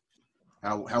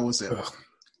 How was it? Ugh.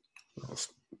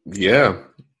 Yeah.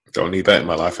 Don't need that in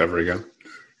my life ever again.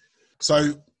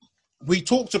 So we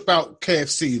talked about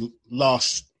KFC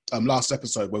last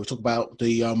episode where we talked about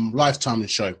the Lifetime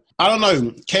show. I don't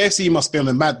know. KFC must be on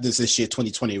the madness this year,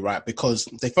 2020, right? Because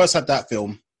they first had that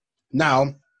film.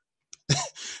 Now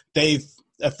they've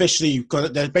officially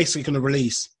they're basically going to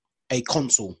release a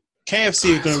console.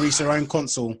 KFC are going to release their own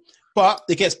console, but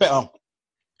it gets better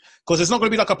because it's not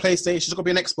going to be like a PlayStation. It's going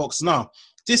to be an Xbox. No,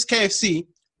 this KFC,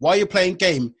 while you're playing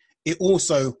game, it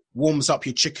also warms up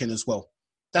your chicken as well.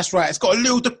 That's right. It's got a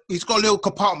little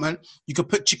compartment. You can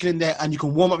put chicken in there and you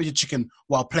can warm up your chicken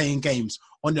while playing games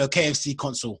on the KFC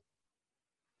console.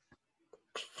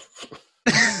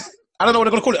 I don't know what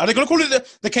they're going to call it. Are they going to call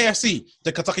it the KFC,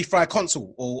 the Kentucky Fried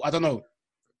Console, or I don't know?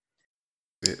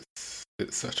 It's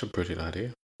such a brilliant idea,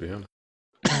 to be honest.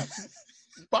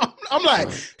 But I'm like,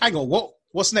 hang on,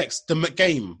 what's next? The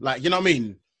McGame, like, you know what I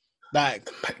mean? Like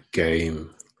the McGame.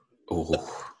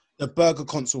 Oh, the burger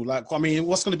console. Like, I mean,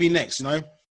 what's going to be next? You know?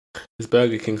 Is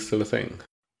Burger King still a thing?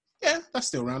 Yeah, that's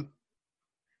still around.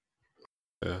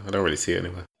 Yeah, I don't really see it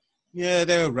anywhere. Yeah,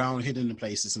 they're around, hidden in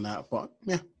places and that. But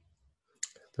yeah,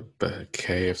 the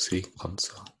KFC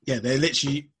console. Yeah, they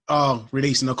literally are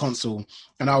releasing a console,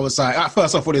 and I was like, at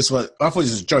first I thought this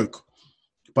was a joke,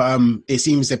 but it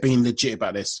seems they're being legit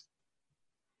about this.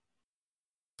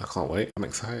 I can't wait. I'm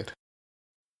excited.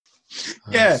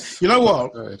 Yeah, you know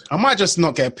what? I might just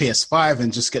not get a PS5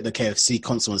 and just get the KFC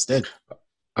console instead.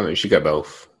 I mean, you should get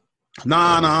both.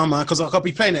 Nah, man, because I'll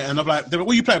be playing it, and I'm like,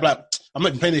 what you playing? I'm like, I'm not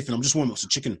even playing anything. I'm just warming up some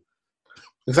chicken.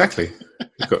 Exactly.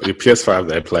 You've got your PS5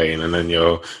 there playing, and then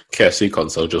your KFC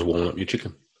console just warming up your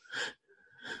chicken.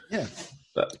 Yeah,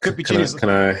 could be genius. Can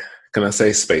I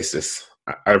say space this?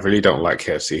 I really don't like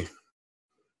KFC.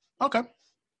 Okay,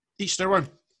 each their own.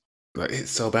 Like,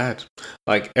 it's so bad.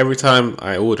 Like, every time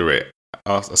I order it,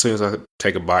 as soon as I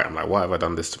take a bite, I'm like, why have I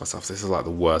done this to myself? This is like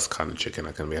the worst kind of chicken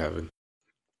I can be having.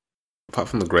 Apart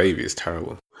from the gravy, it's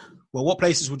terrible. Well, what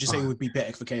places would you say would be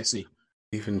better for KFC?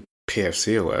 Even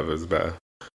PFC or whatever is better.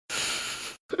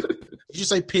 Did you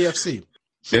say PFC?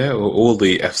 Yeah, or all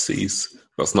the FCs.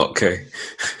 That's not K.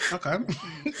 Okay.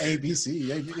 A, B, C,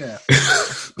 yeah.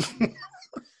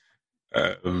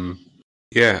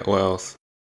 Yeah, what else?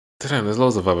 don't know. There's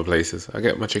loads of other places. I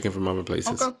get my chicken from other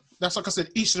places. Okay, that's like I said,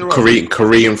 each of their own.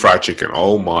 Korean fried chicken.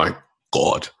 Oh my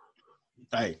god,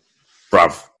 Hey,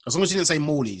 bruv. as long as you didn't say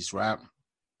Morley's, right?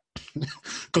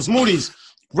 Because Morley's,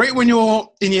 right when you're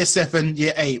in year 7,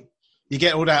 year 8, you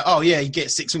get all that. Oh yeah, you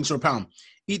get 6 wings for £1.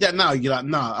 Eat that now. You're like,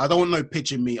 nah, I don't want no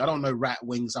pigeon meat. I don't know rat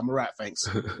wings. I'm a rat, thanks.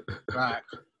 Right.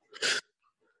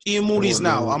 Eating Morley's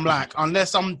now, I'm like,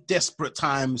 unless I'm desperate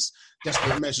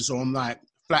measures, or I'm like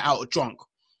flat out drunk,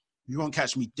 you won't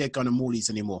catch me dead gun of Morley's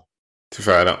anymore. To be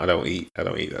fair, I don't eat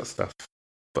that stuff.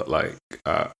 But like,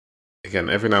 again,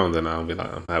 every now and then I'll be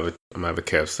like, I'm have a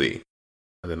KFC,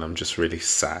 and then I'm just really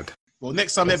sad. Well,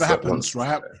 next time it ever happens,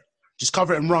 right? Just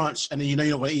cover it in ranch, and then you know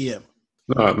you're not going to eat it.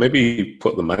 No, maybe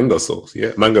put the mango sauce,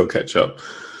 mango ketchup.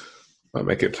 Might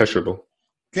make it pleasurable.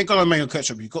 You ain't got no mango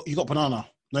ketchup. You got banana,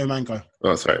 no mango. Oh,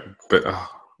 that's right. But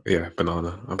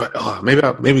banana. But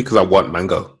maybe because I want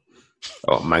mango.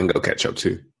 I want mango ketchup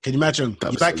too. Can you imagine?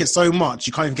 You back it so much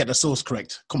you can't even get the sauce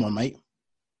correct. Come on, mate.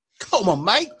 Come on,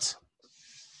 mate.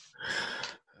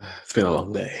 It's been a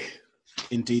long day.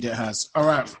 Indeed, it has. All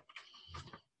right. Do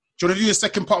you want to do the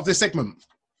second part of this segment?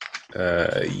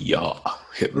 Yeah.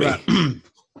 Hit me. Right.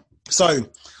 So,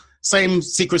 same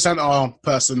Secret Santa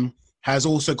person has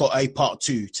also got a part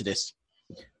 2 to this.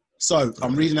 So,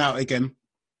 I'm reading out again.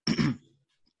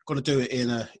 Got to do it in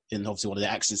obviously one of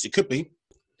the accents it could be.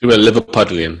 Do a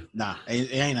Liverpudlian. Nah,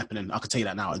 it ain't happening. I can tell you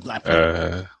that now. It's not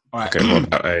happening. All right. Okay, what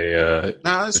about a...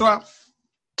 Nah, that's all right.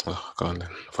 Oh, go on then.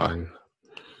 Fine.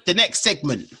 The next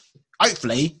segment.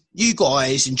 Hopefully, you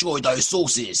guys enjoy those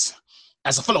sauces.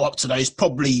 As a follow-up to those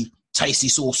probably tasty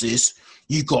sauces,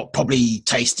 you got probably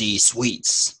tasty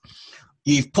sweets.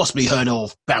 You've possibly heard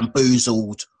of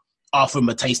Bamboozled, Arthur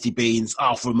Tasty Beans,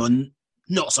 Arthur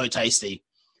Not So Tasty.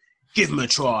 Give them a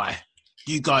try.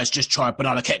 You guys just try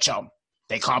banana ketchup.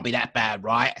 They can't be that bad,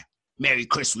 right? Merry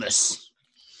Christmas.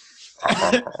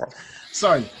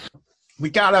 So, we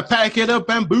got a packet of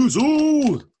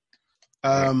Bamboozled.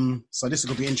 So this is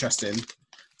going to be interesting.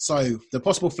 So, the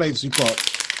possible flavors we've got.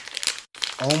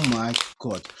 Oh my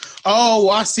God. Oh,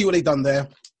 I see what they've done there.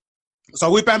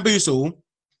 So with Bamboozle,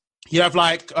 you have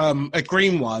like a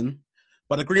green one,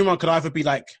 but the green one could either be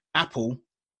like apple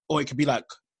or it could be like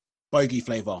bogey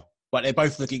flavor, but they're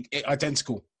both looking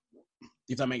identical,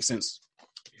 if that makes sense.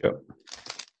 Yep.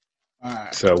 All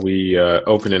right. So we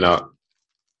opening up.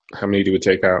 How many do we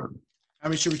take out? How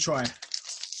many should we try?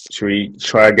 Should we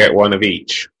try to get one of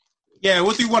each? Yeah,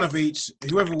 we'll do one of each.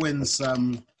 Whoever wins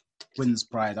wins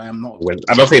pride. I am not.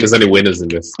 I don't think there's any winners in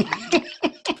this.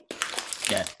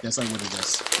 Yeah, there's no winners in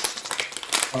this.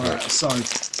 All right, so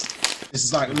this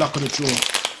is like luck of the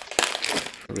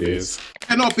draw. It is.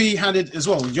 Cannot be handed as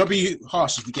well. You'll be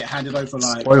harsh if you get handed over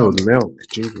like spoiled milk.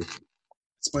 Jesus.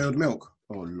 Spoiled milk.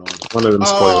 Oh Lord. One of them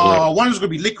spoiled milk. Oh, one's gonna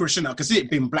be licorice, and I can see it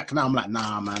being black now. I'm like,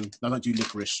 nah, man, I don't do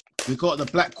licorice. We got the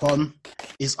black one.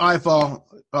 It's either.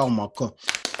 Oh my God.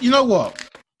 You know what?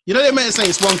 You know they meant to say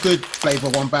it's one good flavor,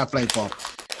 one bad flavor.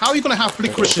 How are you gonna have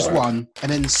licorice as one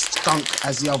and then skunk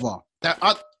as the other?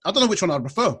 I don't know which one I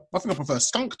prefer. I think I prefer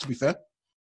skunk, to be fair.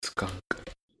 Skunk.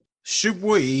 Should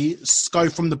we go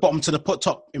from the bottom to the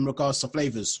top in regards to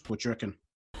flavors? What do you reckon?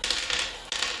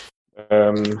 Yeah.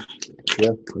 I'm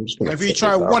just If you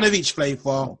try one of each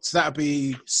flavor, so that'd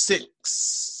be 6,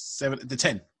 7, the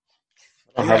 10.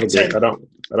 I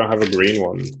don't have a green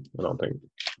one. I don't think.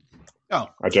 Oh,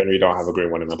 I generally don't have a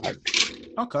green one in my pack.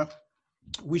 okay.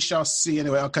 We shall see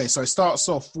anyway. Okay, so it starts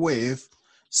off with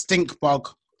stink bug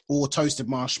or toasted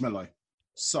marshmallow.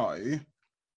 So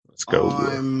Let's go.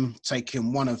 I'm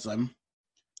taking one of them.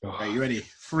 Okay, you ready?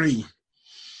 3,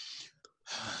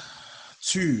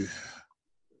 2,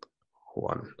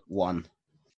 1.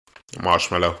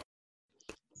 Marshmallow.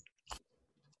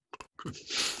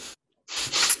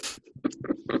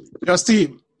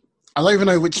 Justine, I don't even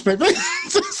know which flavor.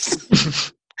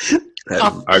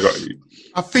 I got you.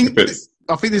 I think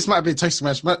this might be toasted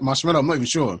marshmallow. I'm not even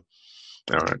sure.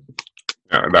 All right.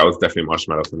 That was definitely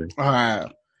marshmallow for me. All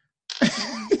right.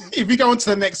 If we go on to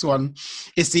the next one,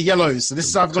 it's the yellows. So this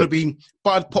is either going to be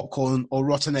buttered popcorn or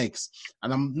rotten eggs.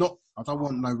 And I don't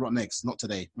want no rotten eggs. Not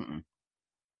today. Mm-mm.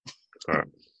 All right.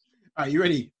 All right, you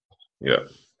ready? Yeah.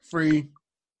 3,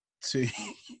 2,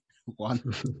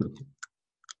 1.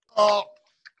 Oh.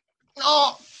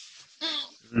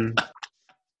 Mm.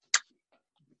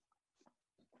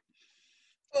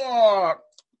 Oh.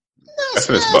 That's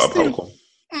it's butter popcorn.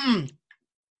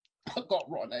 I got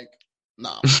rotten egg.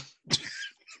 No.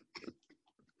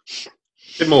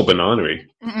 It's more banana-y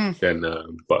than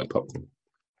butter popcorn.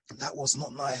 That was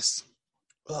not nice.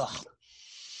 Ugh.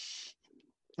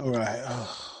 All right.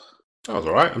 That was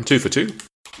all right. I'm 2 for 2.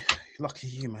 Lucky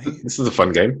you, mate. This is a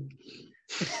fun game.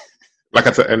 Like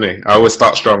I said, anyway, I always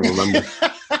start strong, remember?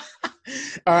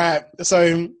 All right.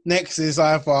 So next is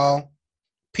either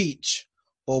peach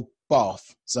or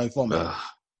bath. So vomit. All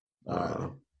right.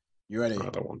 You ready? I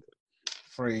don't want it.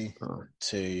 3,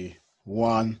 2,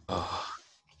 1. All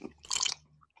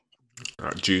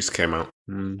right, juice came out.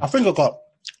 I think I got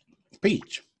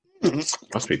peach.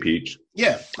 Must be peach.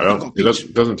 Yeah. I don't.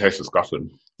 It doesn't taste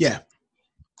disgusting. Yeah.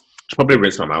 Should probably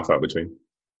rinse my mouth out between.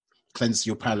 Cleanse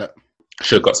your palate.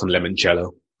 Should have got some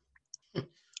limoncello.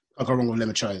 I got wrong with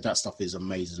limoncello. That stuff is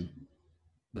amazing.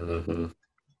 Mm-hmm.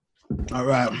 All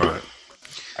right.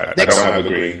 I don't have a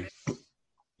green.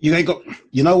 You ain't got.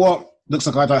 You know what? Looks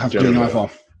like I don't have green either.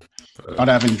 I don't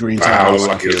have any greens. How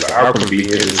lucky is that? How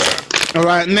convenient is that? All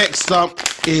right. Next up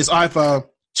is either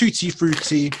Tutti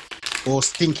Frutti or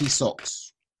Stinky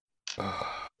Socks.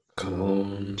 Come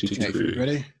on, Okay,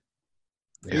 ready?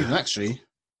 Yeah. Even actually,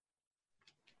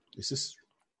 this is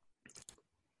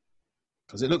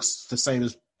because it looks the same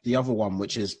as the other one,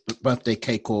 which is birthday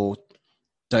cake or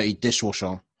dirty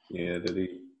dishwasher. Yeah,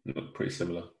 they look pretty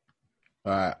similar.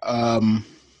 All right.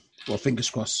 Well, fingers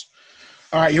crossed.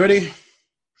 All right, you ready?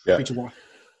 Yeah. 3, 2, 1.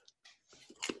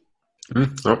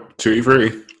 Oh, 2,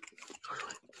 3.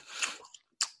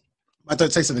 I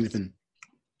don't taste of anything.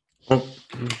 Oh,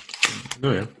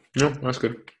 no, yeah. No, that's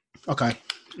good. Okay.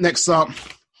 Next up,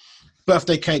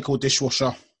 birthday cake or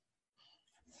dishwasher.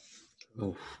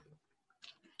 Oh.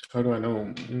 How do I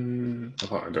know?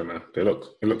 I don't know.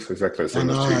 It looks exactly the same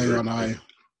as 2, 3. I know.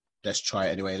 Let's try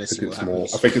it anyway. Let's see what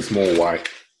happens. I think it's more white.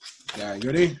 Yeah, you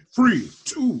ready? 3,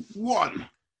 2, 1.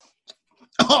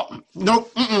 Oh, no.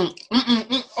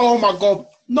 Oh, my God.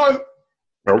 No.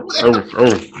 What the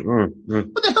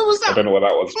hell was that? I don't know what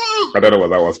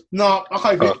that was. No, I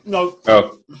can't get no.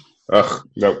 No.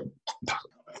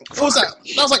 What was that?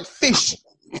 That was like fish.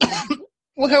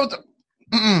 What the hell?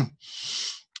 I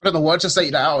don't know what. I just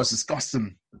ate that out. It was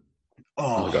disgusting.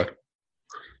 Oh my God.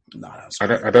 No, that was I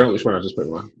don't know which one I just put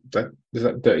in my. Is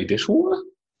that dirty dishwater?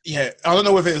 Yeah, I don't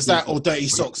know if it was that or dirty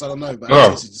socks. I don't know, but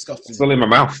it's disgusting. It's still in my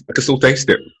mouth. I can still taste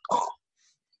it.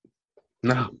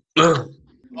 No.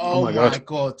 Oh my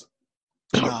God.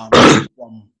 All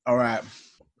right.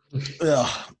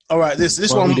 All right.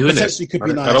 This one potentially could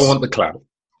be nice. I don't want the cloud.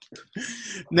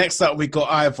 Next up, we got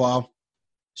either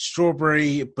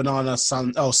strawberry banana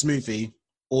smoothie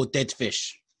or dead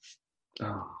fish.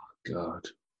 Oh God.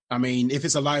 I mean, if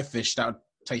it's a live fish, that would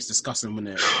taste disgusting,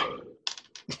 wouldn't it?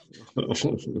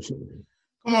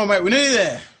 Come on, mate. We're nearly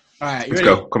there. All right. Let's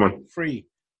go. Come on. 3,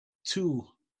 2,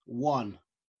 1.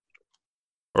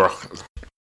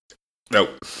 No.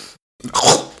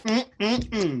 Oh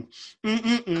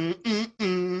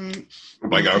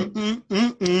my God.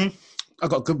 I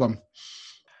got a good one.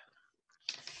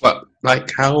 But like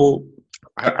how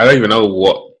I don't even know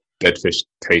what dead fish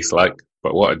tastes like,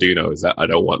 but what I do know is that I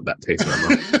don't want that taste in my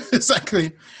mouth.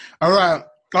 Exactly. All right.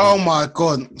 Oh my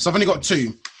God. So I've only got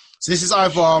 2. So this is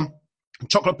either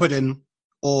chocolate pudding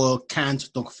or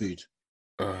canned dog food.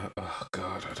 Oh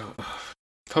God, I don't.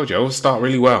 Told you I will start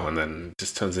really well and then it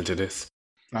just turns into this.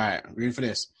 All right, ready for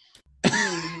this?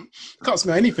 Can't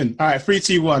smell anything. All right, 3,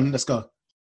 2, 1, let's go.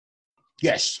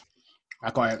 Yes, I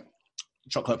got it.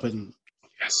 Chocolate pudding.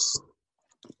 Yes.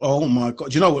 Oh my God!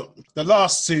 Do you know what? The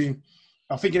last 2,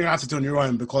 I think you're gonna have to do on your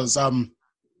own because I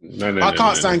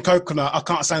can't stand coconut. I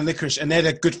can't stand licorice, and they're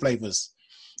the good flavors.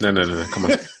 No. Come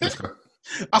on, let's go.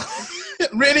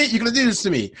 Really? You're gonna do this to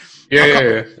me?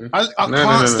 Yeah. I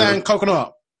can't stand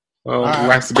coconut. Well,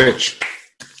 wax the bitch.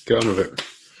 Get on with it.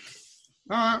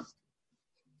 All right.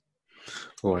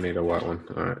 Oh, I need a white one.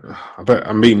 All right. I bet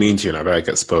I'm being mean to you now. I better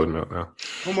get spoiled milk now.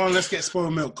 Come on, let's get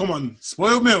spoiled milk. Come on,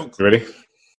 spoiled milk. You ready?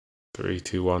 3,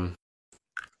 2, 1.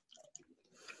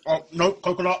 Oh no,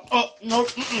 coconut. Oh no.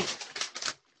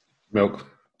 Milk.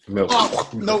 Oh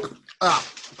no.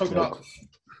 Coconut.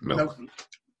 Milk.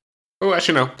 Oh,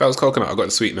 actually no. That was coconut. I got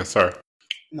the sweetness. Sorry.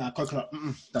 Nah, coconut.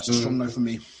 That's a strong no for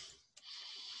me.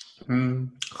 I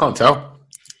can't tell.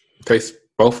 Taste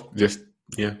both. Just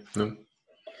no.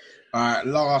 All right,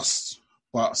 last,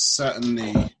 but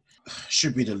certainly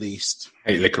should be the least.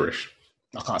 Hate licorice.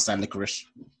 I can't stand licorice.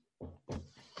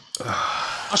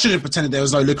 I should have pretended there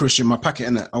was no licorice in my packet,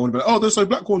 innit? I would have been like, oh, there's no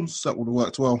black ones. That would have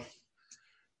worked well.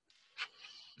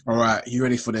 All right, you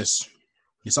ready for this?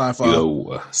 It's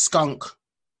either skunk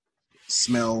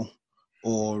smell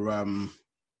or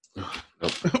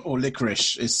or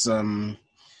licorice. It's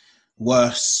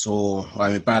worse or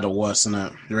bad or worse than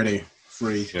that. You ready?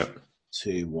 3,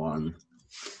 2, 1.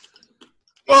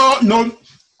 Oh no,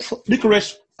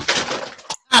 licorice.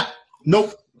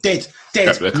 Nope, dead.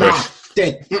 Yep, Nah,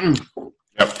 dead.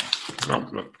 Yep.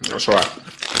 No, that's all right.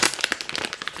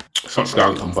 Some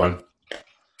skunk, I'm fine.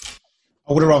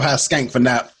 I would have rather had skank than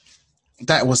that.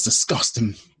 That was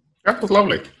disgusting. That was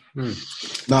lovely.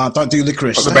 Nah, don't do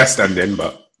licorice. Not the best ending,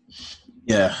 but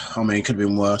Yeah, I mean, it could have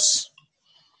been worse.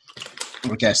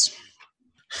 I guess.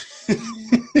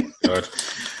 good.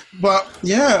 But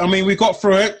yeah, I mean, we got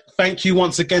through it. Thank you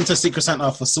once again to Secret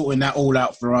Santa for sorting that all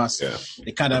out for us. Yeah,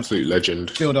 It kind of absolute legend.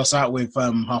 filled us out with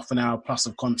half an hour plus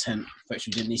of content, which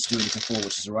we didn't need to do anything for,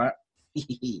 which is all right.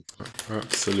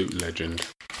 Absolute legend.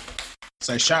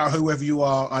 So shout out whoever you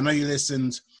are. I know you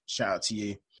listened. Shout out to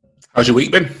you. How's your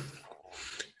week been?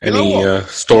 You know Any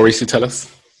stories to tell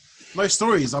us? No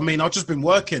stories. I mean, I've just been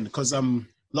working because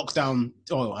lockdown.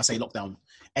 Oh, I say lockdown,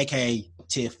 aka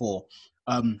tier 4.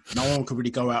 No one could really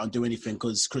go out and do anything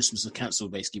because Christmas was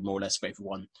cancelled, basically, more or less for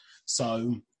everyone.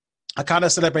 So I kind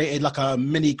of celebrated like a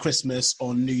mini Christmas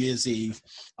on New Year's Eve.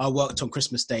 I worked on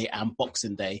Christmas Day and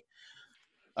Boxing Day,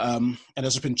 and I've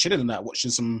just been chilling on that,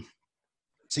 watching some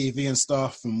TV and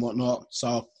stuff and whatnot.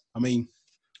 So I mean,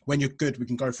 when you're good, we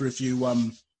can go through a few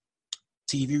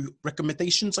TV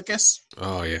recommendations, I guess.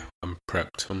 Oh yeah, I'm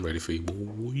prepped. I'm ready for you,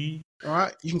 boy. All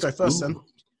right, you can go first then.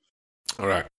 All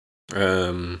right.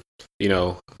 You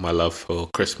know, my love for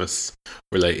Christmas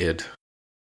related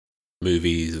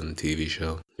movies and TV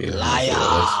show. You know,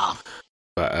 Liar.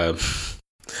 But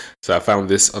so I found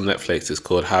this on Netflix. It's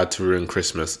called How to Ruin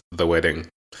Christmas: The Wedding.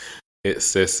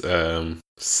 It's this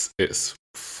it's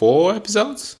 4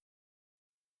 episodes.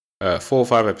 4 or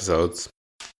 5 episodes.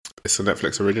 It's a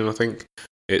Netflix original, I think.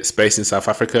 It's based in South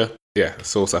Africa. Yeah,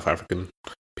 it's all South African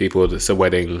people. It's a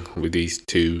wedding with these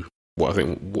two. What I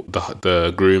think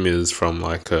the groom is from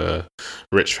like a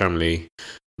rich family.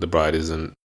 The bride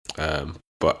isn't.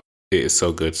 But it is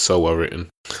so good, so well written.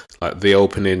 Like the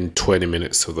opening 20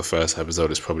 minutes of the first episode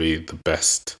is probably the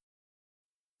best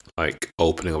like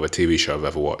opening of a TV show I've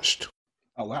ever watched.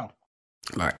 Oh wow.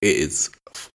 Like it is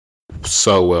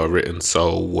so well written,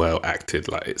 so well acted.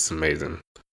 Like it's amazing.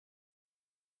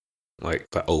 Like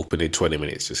that opening 20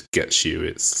 minutes just gets you.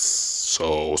 It's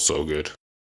so good.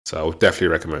 So I would definitely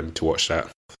recommend to watch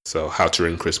that. So How to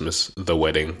Ruin Christmas: The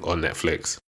Wedding on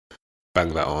Netflix.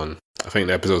 Bang that on. I think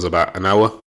the episode's about an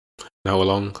hour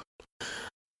long.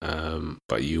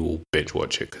 But you will binge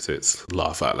watch it because it's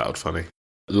laugh out loud funny.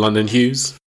 London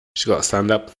Hughes. She got a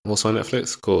stand-up also on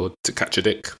Netflix called To Catch a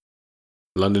Dick.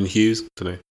 London Hughes. Don't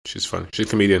know. She's funny. She's a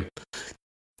comedian.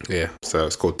 Yeah. So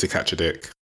it's called To Catch a Dick.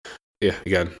 Yeah.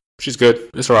 Again, she's good.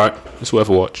 It's alright. It's worth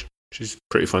a watch. She's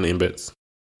pretty funny in bits.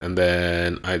 And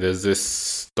then there's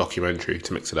this documentary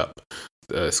to mix it up.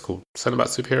 It's called Something About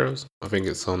Superheroes. I think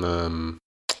it's on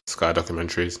Sky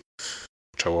Documentaries,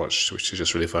 which I watched, which is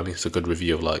just really funny. It's a good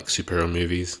review of like superhero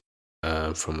movies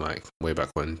from like way back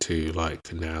when to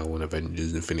like now and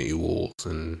Avengers, Infinity Wars,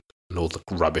 and all the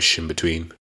rubbish in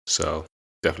between. So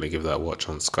definitely give that a watch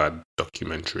on Sky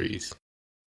Documentaries.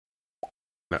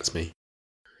 That's me.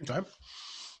 Okay.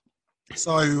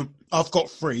 So I've got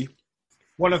 3.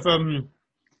 One of them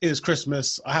is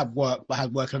Christmas. I had work, but I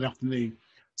had work in the afternoon.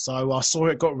 So I saw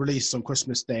it got released on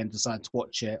Christmas Day and decided to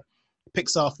watch it.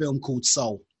 Pixar film called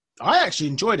Soul. I actually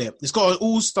enjoyed it. It's got an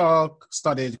all-star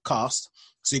studded cast.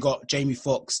 So you got Jamie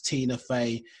Foxx, Tina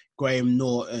Fey, Graham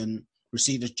Norton,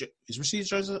 Rashida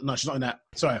Jones? No, she's not in that.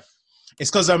 Sorry.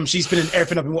 It's because she's been in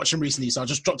everything I've been watching recently, so I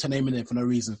just dropped her name in there for no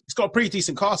reason. It's got a pretty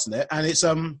decent cast in it, and it's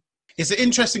an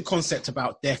interesting concept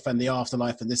about death and the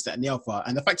afterlife and this, that, and the other.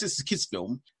 And the fact it's a kids'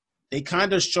 film, they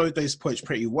kind of showed those points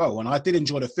pretty well, and I did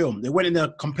enjoy the film. They went in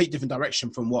a complete different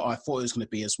direction from what I thought it was going to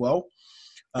be as well,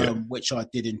 which I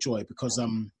did enjoy because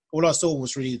all I saw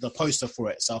was really the poster for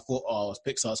it. So I thought, oh, it's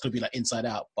Pixar, it's going to be like Inside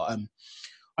Out. But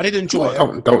I did enjoy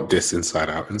it. Don't diss Inside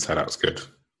Out. Inside Out's good.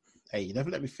 Hey, you never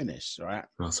let me finish, all right?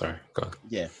 Oh, sorry. Go on.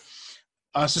 Yeah.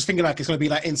 I was just thinking like it's going to be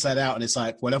like Inside Out, and it's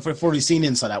like, well, if we've already seen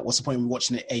Inside Out, what's the point of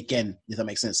watching it again, if that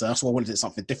makes sense? So that's why I wanted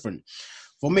something different.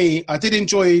 For me, I did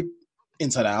enjoy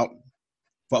Inside Out,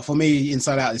 but for me,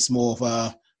 Inside Out is more of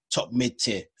a top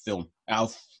mid-tier film out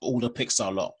of all the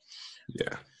Pixar lot.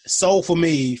 Yeah. Soul, for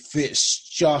me, fits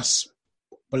just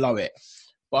below it.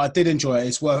 But I did enjoy it.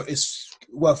 It's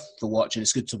worth the watch, and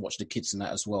it's good to watch the kids in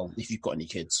that as well, if you've got any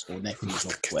kids or nephews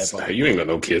or whatever. You ain't got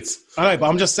no kids. I know, but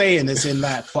I'm just saying it's in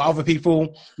that for other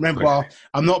people. Remember, okay.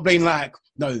 I'm not being like,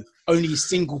 no, only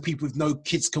single people with no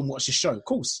kids can watch the show. Of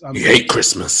course. You hate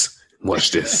Christmas.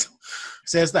 Watch this.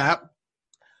 Says that.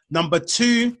 Number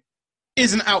 2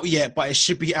 isn't out yet, but it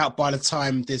should be out by the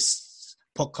time this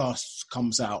podcast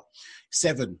comes out.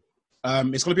 7.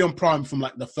 It's going to be on Prime from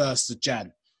like the 1st of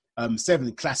Jan.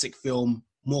 7, classic film,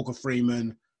 Morgan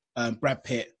Freeman, Brad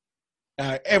Pitt,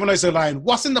 Everyone knows the line,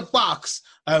 "What's in the box?"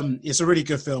 It's a really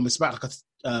good film. It's about like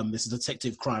it's a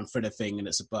detective crime thriller thing, and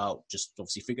it's about just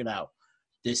obviously figuring out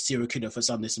this serial killer for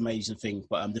some this amazing thing.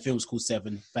 But the film's called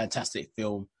Seven. Fantastic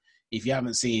film. If you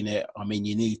haven't seen it, I mean,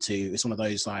 you need to. It's one of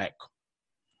those like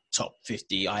top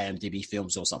 50 IMDb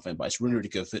films or something, but it's really, really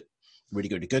good. Really,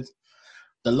 really good.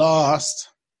 The last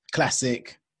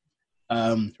classic,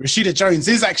 Rashida Jones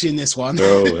is actually in this one.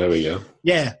 Oh, there we go.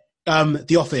 Yeah,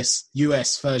 The Office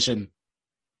US version.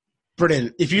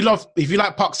 Brilliant. If you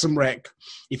like Parks and Rec,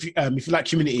 if you like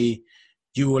Community,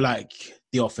 you will like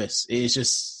The Office.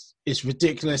 It's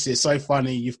ridiculous. It's so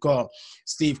funny. You've got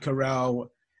Steve Carell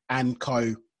and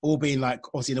co all being like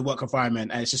obviously in a work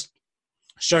environment, and it's just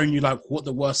showing you like what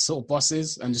the worst sort of boss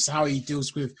is and just how he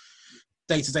deals with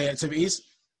day-to-day activities.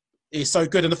 It's so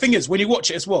good. And the thing is, when you watch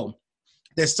it as well,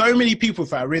 there's so many people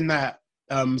that are in that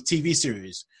TV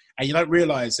series, and you don't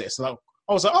realize it. So like,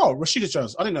 I was like, oh, Rashida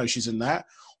Jones, I didn't know she's in that.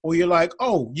 Or you're like,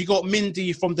 oh, you got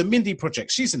Mindy from the Mindy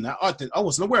Project. She's in that. I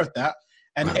wasn't aware of that.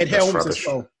 And Ed Helms as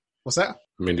well. What's that?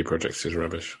 Mindy Project is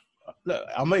rubbish. Look,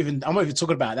 I'm not even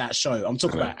talking about that show. I'm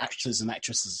talking about actors and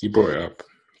actresses. You brought it up.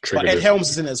 But Ed Helms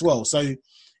is in it as well. So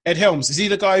Ed Helms, is he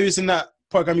the guy who's in that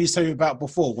program you told me about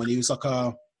before when he was like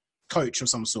a coach of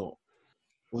some sort?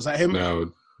 Was that him?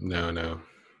 No.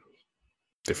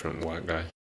 Different white guy.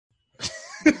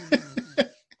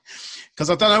 Because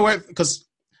I don't know because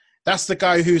that's the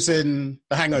guy who's in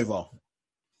The Hangover.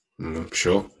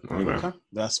 Sure. I don't know. Okay,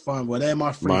 that's fine. Well, they're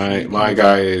my three. My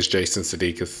guy is Jason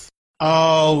Sudeikis.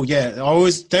 Oh yeah,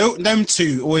 them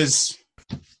two always.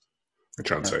 I'm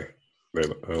trying to say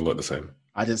they look the same.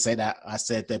 I didn't say that. I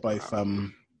said they're both.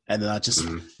 And then I just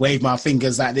waved my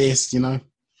fingers like this, you know.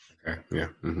 Okay. Yeah.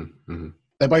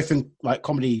 They're both in like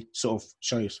comedy sort of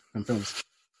shows and films.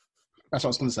 That's what I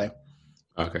was going to say.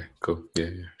 Okay. Cool. Yeah.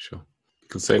 Sure. You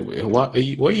can say what are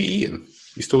you eating?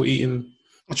 You still eating?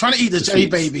 I'm trying to eat the jelly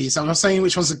babies. I'm not saying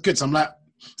which ones are good. So I'm like,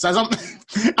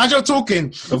 as you're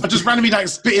talking, I'm just randomly like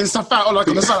spitting stuff out. Like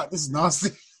on the side, this is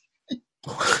nasty.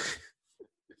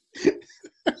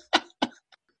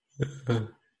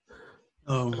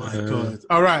 Oh my god!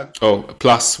 All right. Oh,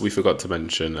 plus we forgot to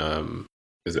mention.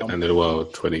 Is it End of the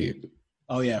World 20?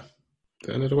 Oh yeah.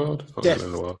 The End of the World.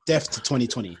 Death to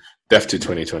 2020. Death to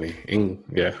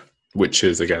 2020. Which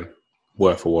is again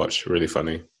worth a watch. Really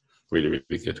funny. Really,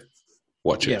 really good.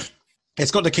 Watch it. Yeah.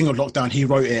 It's got the King of Lockdown. He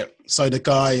wrote it. So the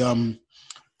guy,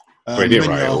 he didn't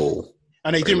write it all.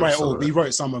 And he didn't write it all. But he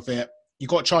wrote some of it. You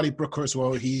got Charlie Brooker as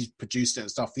well. He produced it and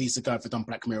stuff. He's the guy for done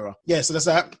Black Mirror. Yeah. So that's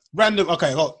that. Random.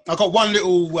 Okay. I got one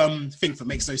little thing that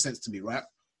makes no sense to me. Right.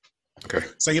 Okay.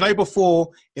 So before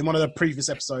in one of the previous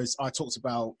episodes, I talked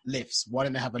about lifts. Why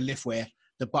didn't they have a lift where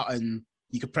the button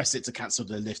you could press it to cancel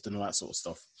the lift and all that sort of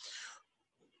stuff?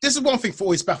 This is one thing that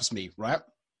always baffles me. Right.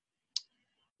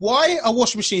 Why are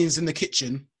washing machines in the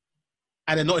kitchen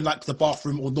and they're not in like the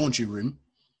bathroom or laundry room?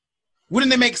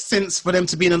 Wouldn't it make sense for them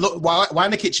to be why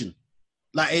in the kitchen?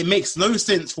 Like it makes no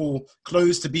sense for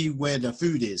clothes to be where the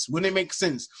food is. Wouldn't it make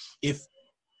sense if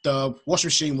the washing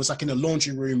machine was like in the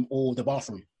laundry room or the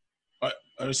bathroom?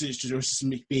 Or is it just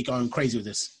me going crazy with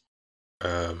this?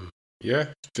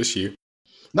 Yeah, just you.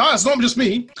 No, it's not just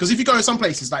me. Because if you go to some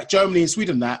places like Germany and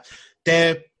Sweden, that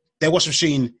their washing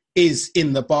machine is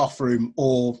in the bathroom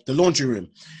or the laundry room.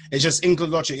 It's just English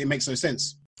logic. It makes no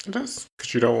sense. That's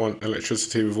because you don't want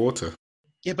electricity with water.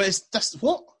 Yeah, but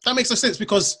that makes no sense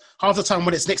because half the time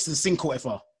when it's next to the sink or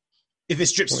whatever, if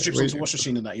it drips onto the washing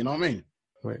machine and that, you know what I mean?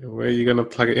 Where are you going to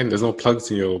plug it in? There's no plugs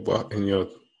in your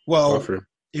bathroom.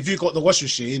 If you've got the washing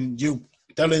machine,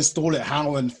 they'll install it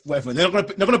how and whatever. They're not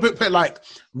going to put it like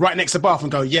right next to the bath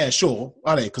and go, yeah, sure,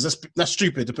 are they? Because that's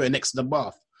stupid to put it next to the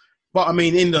bath. But I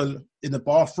mean, in the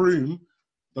bathroom,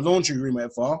 the laundry room,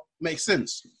 whatever, makes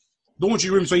sense.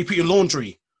 Laundry room's where you put your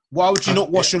laundry. Why would you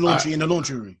not wash your laundry in the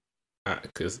laundry room?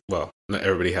 Because, not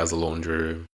everybody has a laundry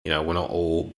room. You know, we're not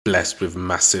all blessed with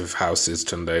massive houses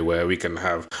today where we can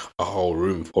have a whole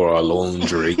room for our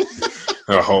laundry,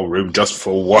 a whole room just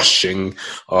for washing,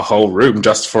 a whole room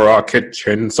just for our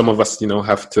kitchen. Some of us,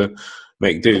 have to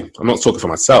make do. I'm not talking for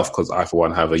myself because I, for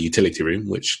one, have a utility room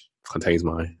which contains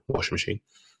my washing machine.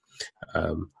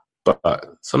 But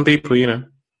some people, they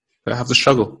have the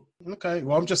struggle. Okay,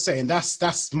 well, I'm just saying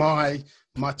that's my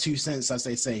 2 cents, as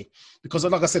they say, because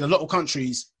like I said, a lot of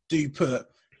countries do put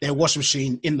their washing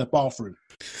machine in the bathroom.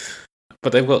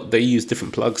 But they use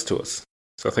different plugs to us,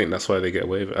 so I think that's why they get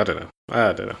away with it. I don't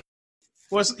know.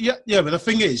 Well, yeah, but the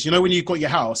thing is, when you've got your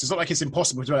house, it's not like it's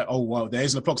impossible to be like, oh, well,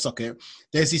 there's a plug socket.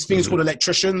 There's these things called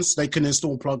electricians. They can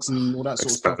install plugs and all that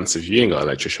sort of stuff. Expensive. You ain't got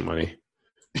electrician money.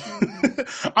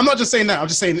 I'm not just saying that. I'm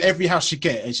just saying every house you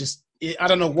get, it's just I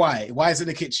don't know why. Why is it in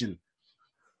the kitchen?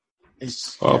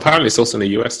 Well, apparently it's also in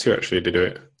the US too. Actually, they do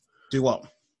it. Do what?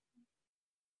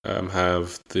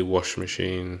 Have the wash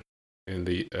machine in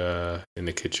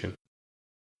the kitchen.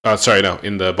 Oh, sorry, no,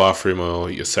 in the bathroom or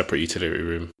your separate utility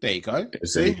room. There you go.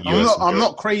 It's See, I'm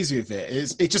not crazy with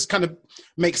it. It just kind of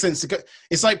makes sense to go.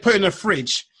 It's like putting a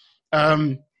fridge.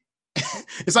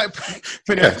 It's like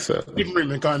putting a living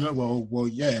room and going, well,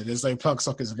 yeah. There's no plug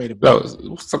sockets available.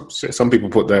 No, some people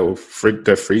put their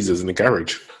freezers in the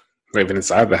garage, not even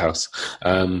inside the house.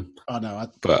 Oh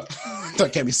no, but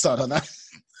don't get me started on that.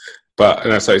 But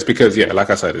no, so it's because, like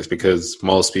I said, it's because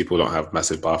most people don't have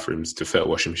massive bathrooms to fit a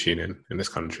washing machine in this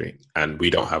country, and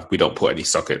we don't put any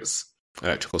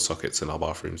electrical sockets in our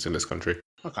bathrooms in this country.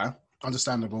 Okay,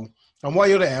 understandable. And while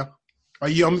you're there, I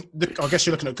guess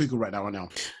you're looking at Google right now.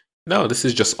 No, this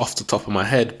is just off the top of my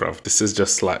head, bro. This is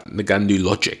just like Ngandu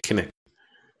logic, innit?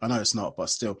 I know it's not, but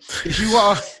still, if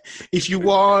you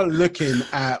are looking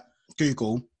at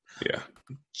Google,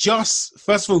 just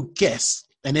first of all guess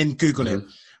and then Google it.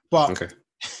 But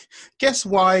guess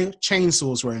why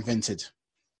chainsaws were invented?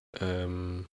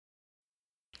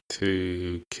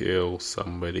 To kill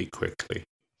somebody quickly.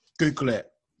 Google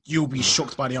it. You'll be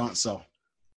shocked by the answer.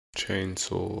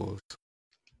 Chainsaws.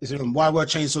 Why were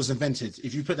chainsaws invented?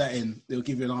 If you put that in, it'll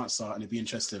give you an answer and it'll be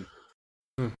interesting.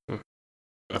 I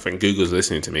think Google's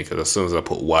listening to me because as soon as I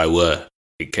put why were,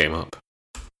 it came up.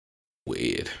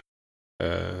 Weird.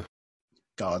 Go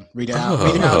on, read it out.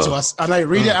 Read it out to us. I know,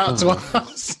 read it out to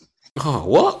us. Oh,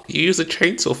 what? You use a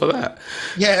chainsaw for that?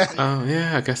 Yeah. Oh,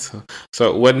 yeah, I guess so.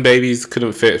 So when babies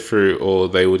couldn't fit through or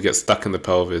they would get stuck in the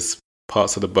pelvis,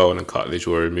 parts of the bone and cartilage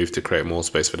were removed to create more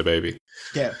space for the baby.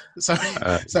 Yeah. So a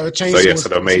chainsaw so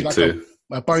they're made like to...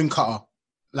 a bone cutter.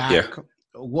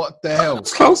 What the hell?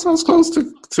 I was close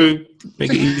to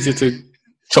make it easier to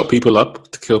chop people up,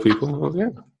 to kill people. Well, yeah,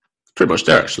 pretty much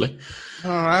there, actually.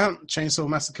 All right. Chainsaw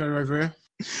massacre over here.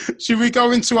 Should we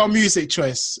go into our music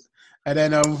choice and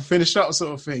then finish up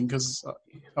sort of thing? Because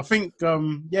I think,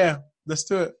 let's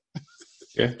do it.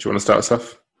 Yeah, do you want to start us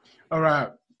off? All right,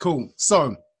 cool.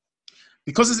 So,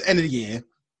 because it's the end of the year,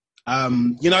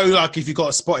 like if you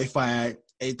got a Spotify,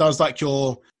 it does like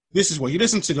this is what you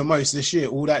listen to the most this year,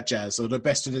 all that jazz, or the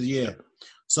best of the year.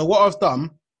 So what I've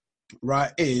done,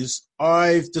 right, is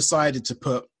I've decided to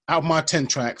put, out of my 10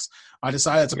 tracks, I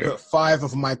decided to put 5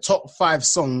 of my top 5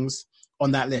 songs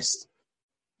on that list,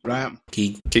 right?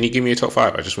 Can you give me a top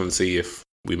 5? I just want to see if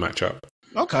we match up.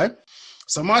 Okay.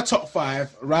 So my top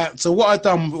 5, right? So what I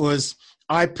done was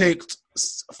I picked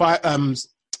 5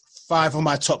 of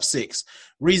my top 6.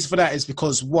 Reason for that is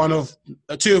because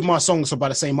 2 of my songs are by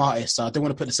the same artist, so I don't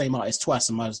want to put the same artist twice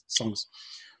in my songs.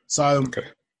 So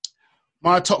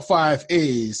my top 5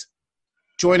 is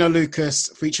Joyner Lucas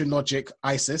featuring Logic,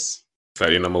 Isis. Is that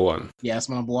your number 1? Yeah, that's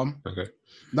my number 1. Okay.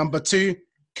 Number 2,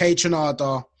 K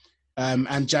Tronada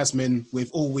and Jasmine with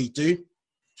All We Do.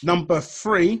 Number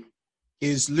 3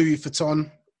 is Louis Vuitton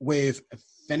with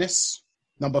Venice.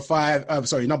 Number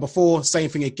 4, same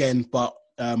thing again, but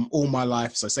All My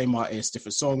Life, so same artist,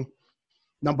 different song.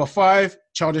 Number 5,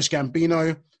 Childish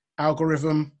Gambino,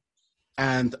 Algorithm.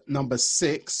 And number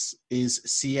 6 is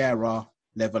Sierra,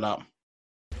 Level Up.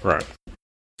 Right.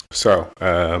 So,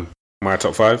 my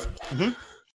top 5? Mm-hmm.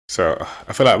 So,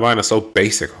 I feel like mine are so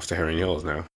basic after hearing yours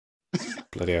now.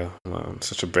 Bloody hell. I'm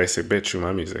such a basic bitch with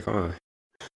my music, aren't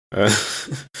I?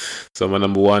 So, my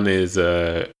number 1 is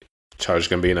Childish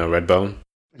Gambino, Redbone.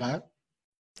 Okay.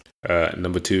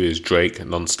 Number 2 is Drake,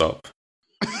 Nonstop.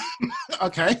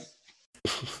 Okay.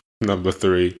 Number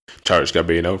 3, Childish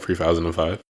Gambino,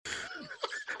 3005.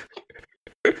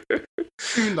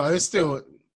 No, still.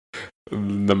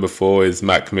 Number 4 is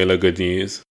Mac Miller, Good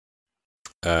News.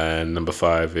 And number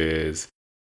 5 is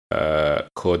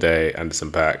Corday,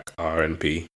 Anderson .Paak,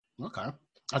 RNP. Okay.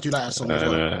 I do like that song as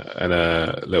well. And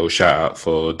a little shout out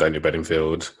for Daniel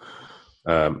Bedingfield.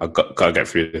 I've got to get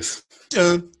through this.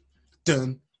 Dun,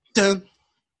 dun, dun.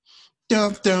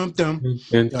 Dum, dum, dum,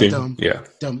 dum, dum, yeah.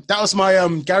 Dum. That was my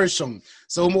garage song.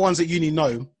 So all the ones that you need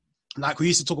know, like we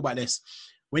used to talk about this.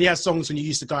 When you had songs when you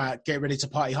used to go out, get ready to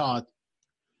party hard,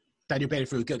 Daniel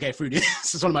Bedingfield, got to get through this.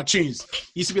 It's one of my tunes.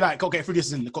 Used to be like, got to get through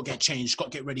this and got to get changed,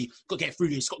 got to get ready, got to get through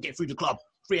this, got to get through the club.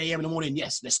 3 a.m. in the morning,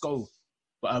 yes, let's go.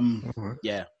 But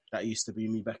yeah, that used to be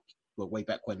me way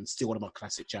back when. Still one of my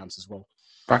classic jams as well.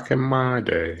 Back in my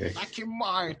day.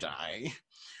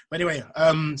 But anyway,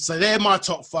 so they're my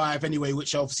top 5 anyway,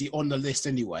 which are obviously on the list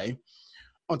anyway.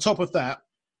 On top of that,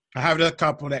 I have a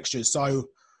couple of extras. So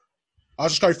I'll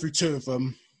just go through 2 of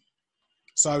them.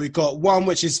 So we got one,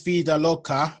 which is Vida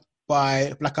Loca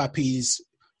by Black Eyed Peas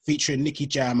featuring Nicky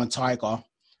Jam and Tyga.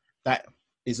 That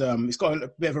It's got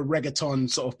a bit of a reggaeton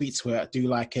sort of beat to it. I do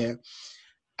like it.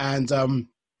 And one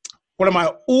of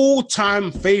my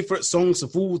all-time favorite songs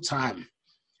of all time,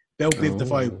 Belle Biv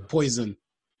DeVoe, Poison.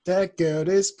 That girl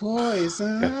is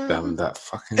poison. God damn that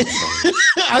fucking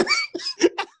song.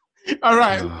 All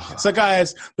right. So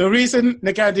guys, the reason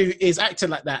Nagadu is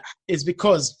acting like that is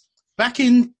because back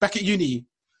at uni,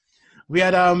 we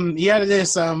had he had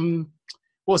this what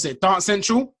was it, Dance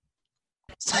Central?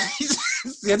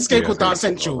 He had this game called Dance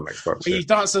Central. He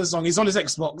dances a song. He's on his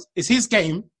Xbox. It's his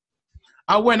game.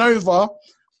 I went over.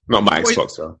 Not my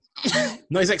Xbox, though.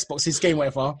 Not his Xbox, his game,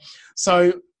 whatever.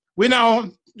 So we're now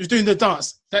doing the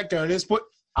dance. That girl is put.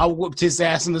 I whooped his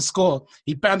ass in the score.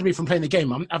 He banned me from playing the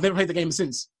game. I've never played the game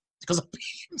since because I'm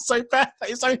so bad at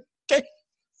his own game.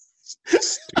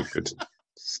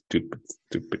 Stupid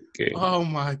game. Oh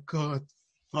my god.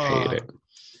 Hate it.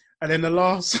 And then the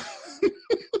last.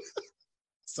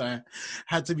 So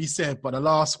had to be said, but the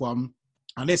last one,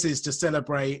 and this is to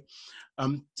celebrate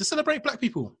black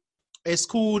people. It's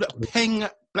called Peng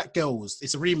Black Girls.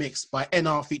 It's a remix by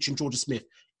NR featuring Georgia Smith.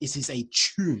 It is a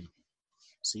tune.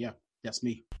 So yeah, that's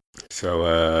me.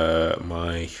 So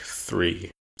my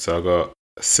 3. So I got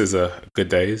SZA, Good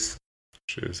Days,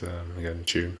 which is again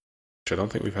tune, which I don't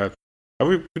think we've had.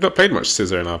 We've not played much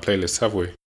SZA in our playlist, have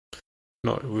we?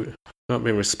 We've not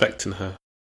been respecting her.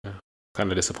 Kind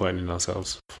of disappointing in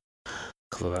ourselves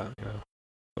because of that.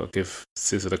 I'll give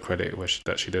SZA the credit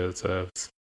that she deserves.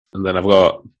 And then I've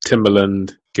got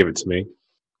Timbaland, Give It To Me.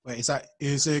 Wait,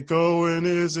 is it going?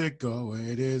 Is it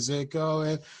going? Is it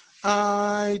going?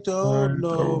 I don't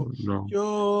know.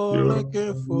 You're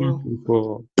looking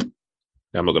for. Yeah,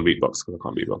 I'm not going to beatbox because I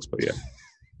can't beatbox, but yeah.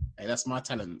 Hey, that's my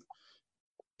talent.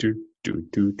 Do.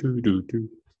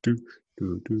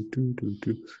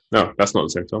 No, that's not the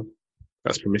same song.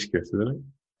 That's Promiscuous, isn't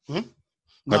it?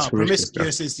 No,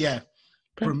 Promiscuous is, yeah.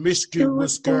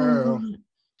 Promiscuous girl.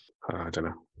 I don't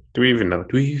know. Do we even know?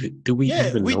 Do we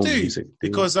even know music?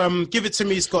 Because Give It To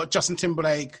Me's got Justin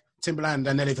Timberland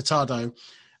and Nelly Furtado,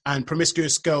 and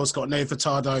Promiscuous Girl's got Nelly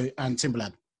Furtado and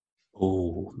Timberland.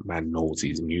 Oh, man knows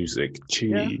his music. Jeez.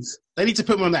 Yeah. They need to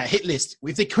put him on that hit list.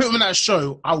 If they put him on that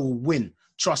show, I will win.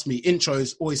 Trust me,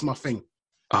 intros always my thing.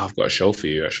 Oh, I've got a show for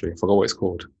you, actually. I forgot what it's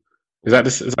called. Is that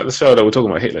the show that we're talking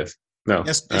about, hit list? No.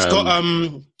 It's got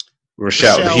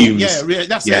Rochelle Humes. Yeah,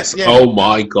 that's yes. it. Yeah. Oh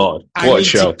my God. What a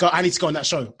show. I need to go on that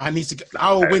show. I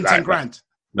will win 10 grand.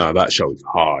 No, that show is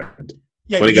hard.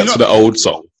 Yeah, when it gets to the old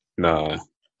song. No.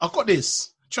 I've got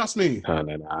this. Trust me. No.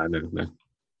 No,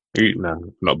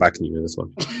 I'm not backing you in this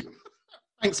one.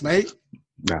 Thanks, mate.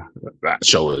 Nah, that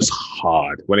show is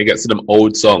hard. When it gets to them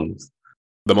old songs,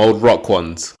 them old rock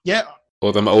ones. Yeah.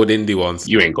 Or them old indie ones.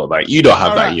 You ain't got that. You don't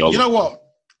have that in your You know what?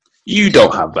 You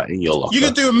don't have that in your locker. You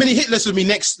can do a mini hit list with me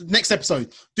next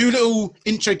episode. Do a little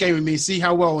intro game with me. See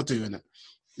how well we're doing it.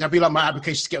 That'll be like my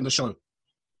application to get on the show.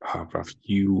 Oh, bruv,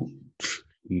 you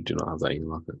do not have that in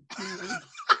your locker.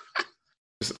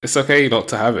 It's okay not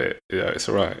to have it. Yeah, it's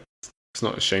all right. It's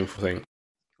not a shameful thing.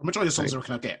 How much of your songs I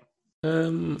reckon I get?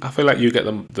 I feel like you get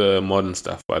the modern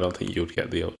stuff, but I don't think you'd get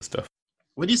the old stuff.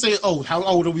 When you say old, how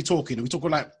old are we talking? Are we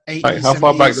talking like 80s, like how 70s?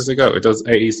 Far back does it go? It does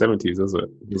 80s, 70s, does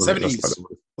it? 70s?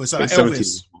 Or is that like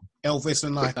Elvis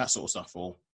and like that sort of stuff?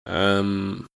 Or I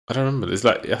don't remember. It's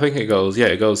like I think it goes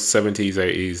 70s,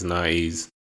 80s, 90s,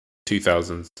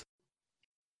 2000s.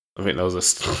 I think those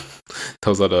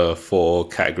are the 4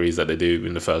 categories that they do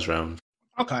in the first round.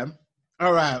 Okay.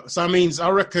 All right. So that means I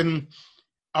reckon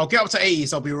I'll get up to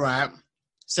 80s, I'll be right.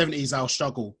 70s, I'll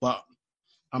struggle. But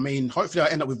I mean, hopefully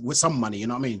I'll end up with some money, you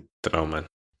know what I mean? Don't know, man.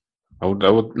 I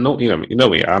would no, you know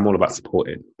me, I'm all about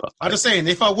supporting. But I'm just saying,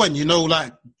 if I win,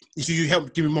 like, if you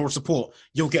help give me more support,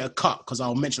 you'll get a cut because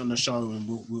I'll mention it on the show and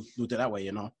we'll do it that way,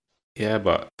 you know? Yeah,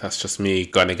 but that's just me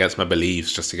going against my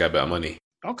beliefs just to get better money.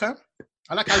 Okay.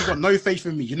 I like how you got no faith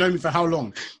in me. You know me for how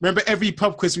long? Remember every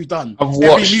pub quiz we've done? I've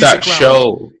watched that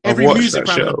show. Every music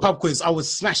round of the pub quiz, I would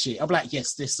smash it. I'd be like,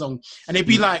 yes, this song. And it'd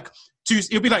be like,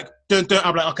 it'll be like, dun, dun.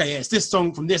 I'm like, okay, yeah, it's this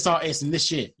song from this artist and this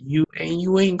year. You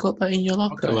ain't got that in your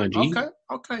locker, man.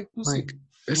 Okay. We'll see.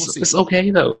 It's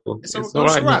okay though. It's all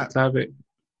right not to have it.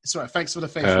 It's all right. Thanks for the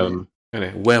faith.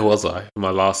 Anyway, where was I?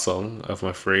 My last song of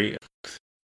my 3.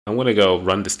 I'm gonna go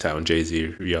Run This Town,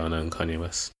 Jay-Z, Rihanna, and Kanye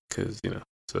West because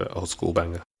it's an old school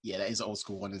banger. Yeah, that is an old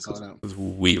school one.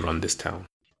 We run this town.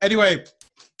 Anyway,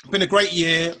 been a great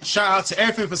year. Shout out to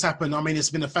everything that's happened. I mean, it's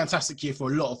been a fantastic year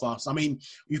for a lot of us. I mean,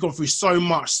 we've gone through so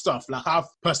much stuff. Like I've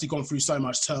personally gone through so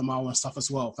much turmoil and stuff as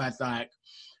well. I've had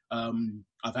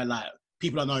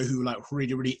people I know who are like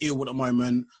really, really ill at the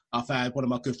moment. I've had one of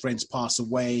my good friends pass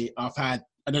away. I've had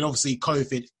And then obviously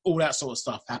COVID, all that sort of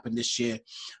stuff happened this year.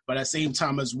 But at the same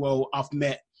time as well, I've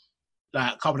met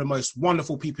like a couple of the most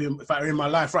wonderful people that are in my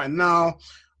life right now.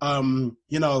 You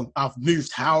know, I've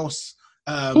moved house.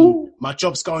 My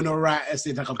job's going all right. As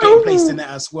in, like, I'm getting placed in it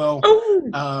as well.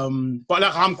 But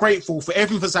like, I'm grateful for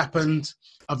everything that's happened.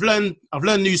 I've learned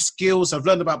new skills. I've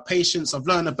learned about patience. I've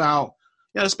learned about,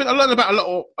 I learned about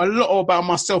a lot about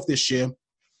myself this year.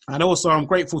 And also I'm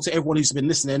grateful to everyone who's been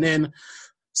listening in.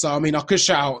 So, I mean, I could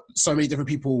shout out so many different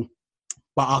people,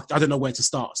 but I don't know where to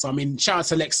start. So, I mean, shout out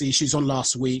to Lexi. She's on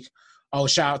last week. I'll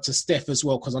shout out to Steph as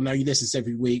well, because I know he listens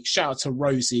every week. Shout out to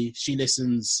Rosie. She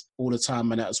listens all the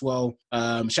time and that as well.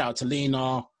 Shout out to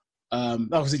Lena.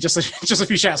 Obviously, just a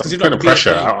few shouts. Because you're kind of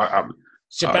pressure.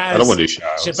 Shabazz, I don't want to do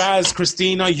shouts. Shabazz,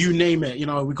 Christina, you name it. You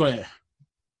know, we got it.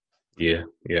 Yeah,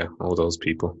 all those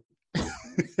people.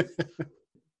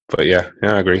 But yeah,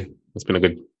 I agree. It's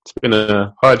been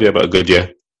a hard year, but a good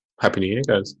year. Happy New Year,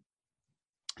 guys.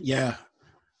 Yeah.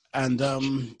 And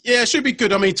it should be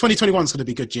good. I mean, 2021 is going to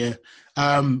be a good year.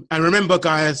 And remember,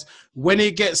 guys, when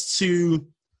it gets to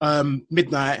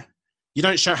midnight, you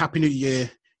don't shout Happy New Year.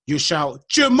 You shout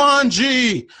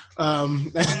Jumanji.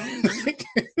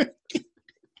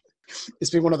 It's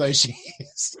been one of those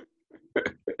years.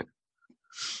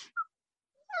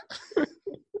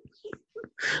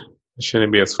 It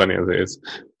shouldn't be as funny as it is.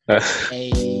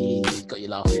 Hey, got you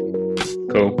laughing.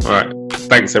 Cool. All right.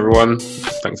 Thanks, everyone.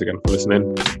 Thanks again for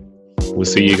listening. We'll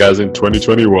see you guys in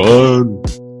 2021.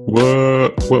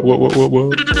 What?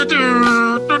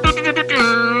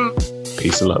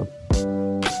 Peace and love.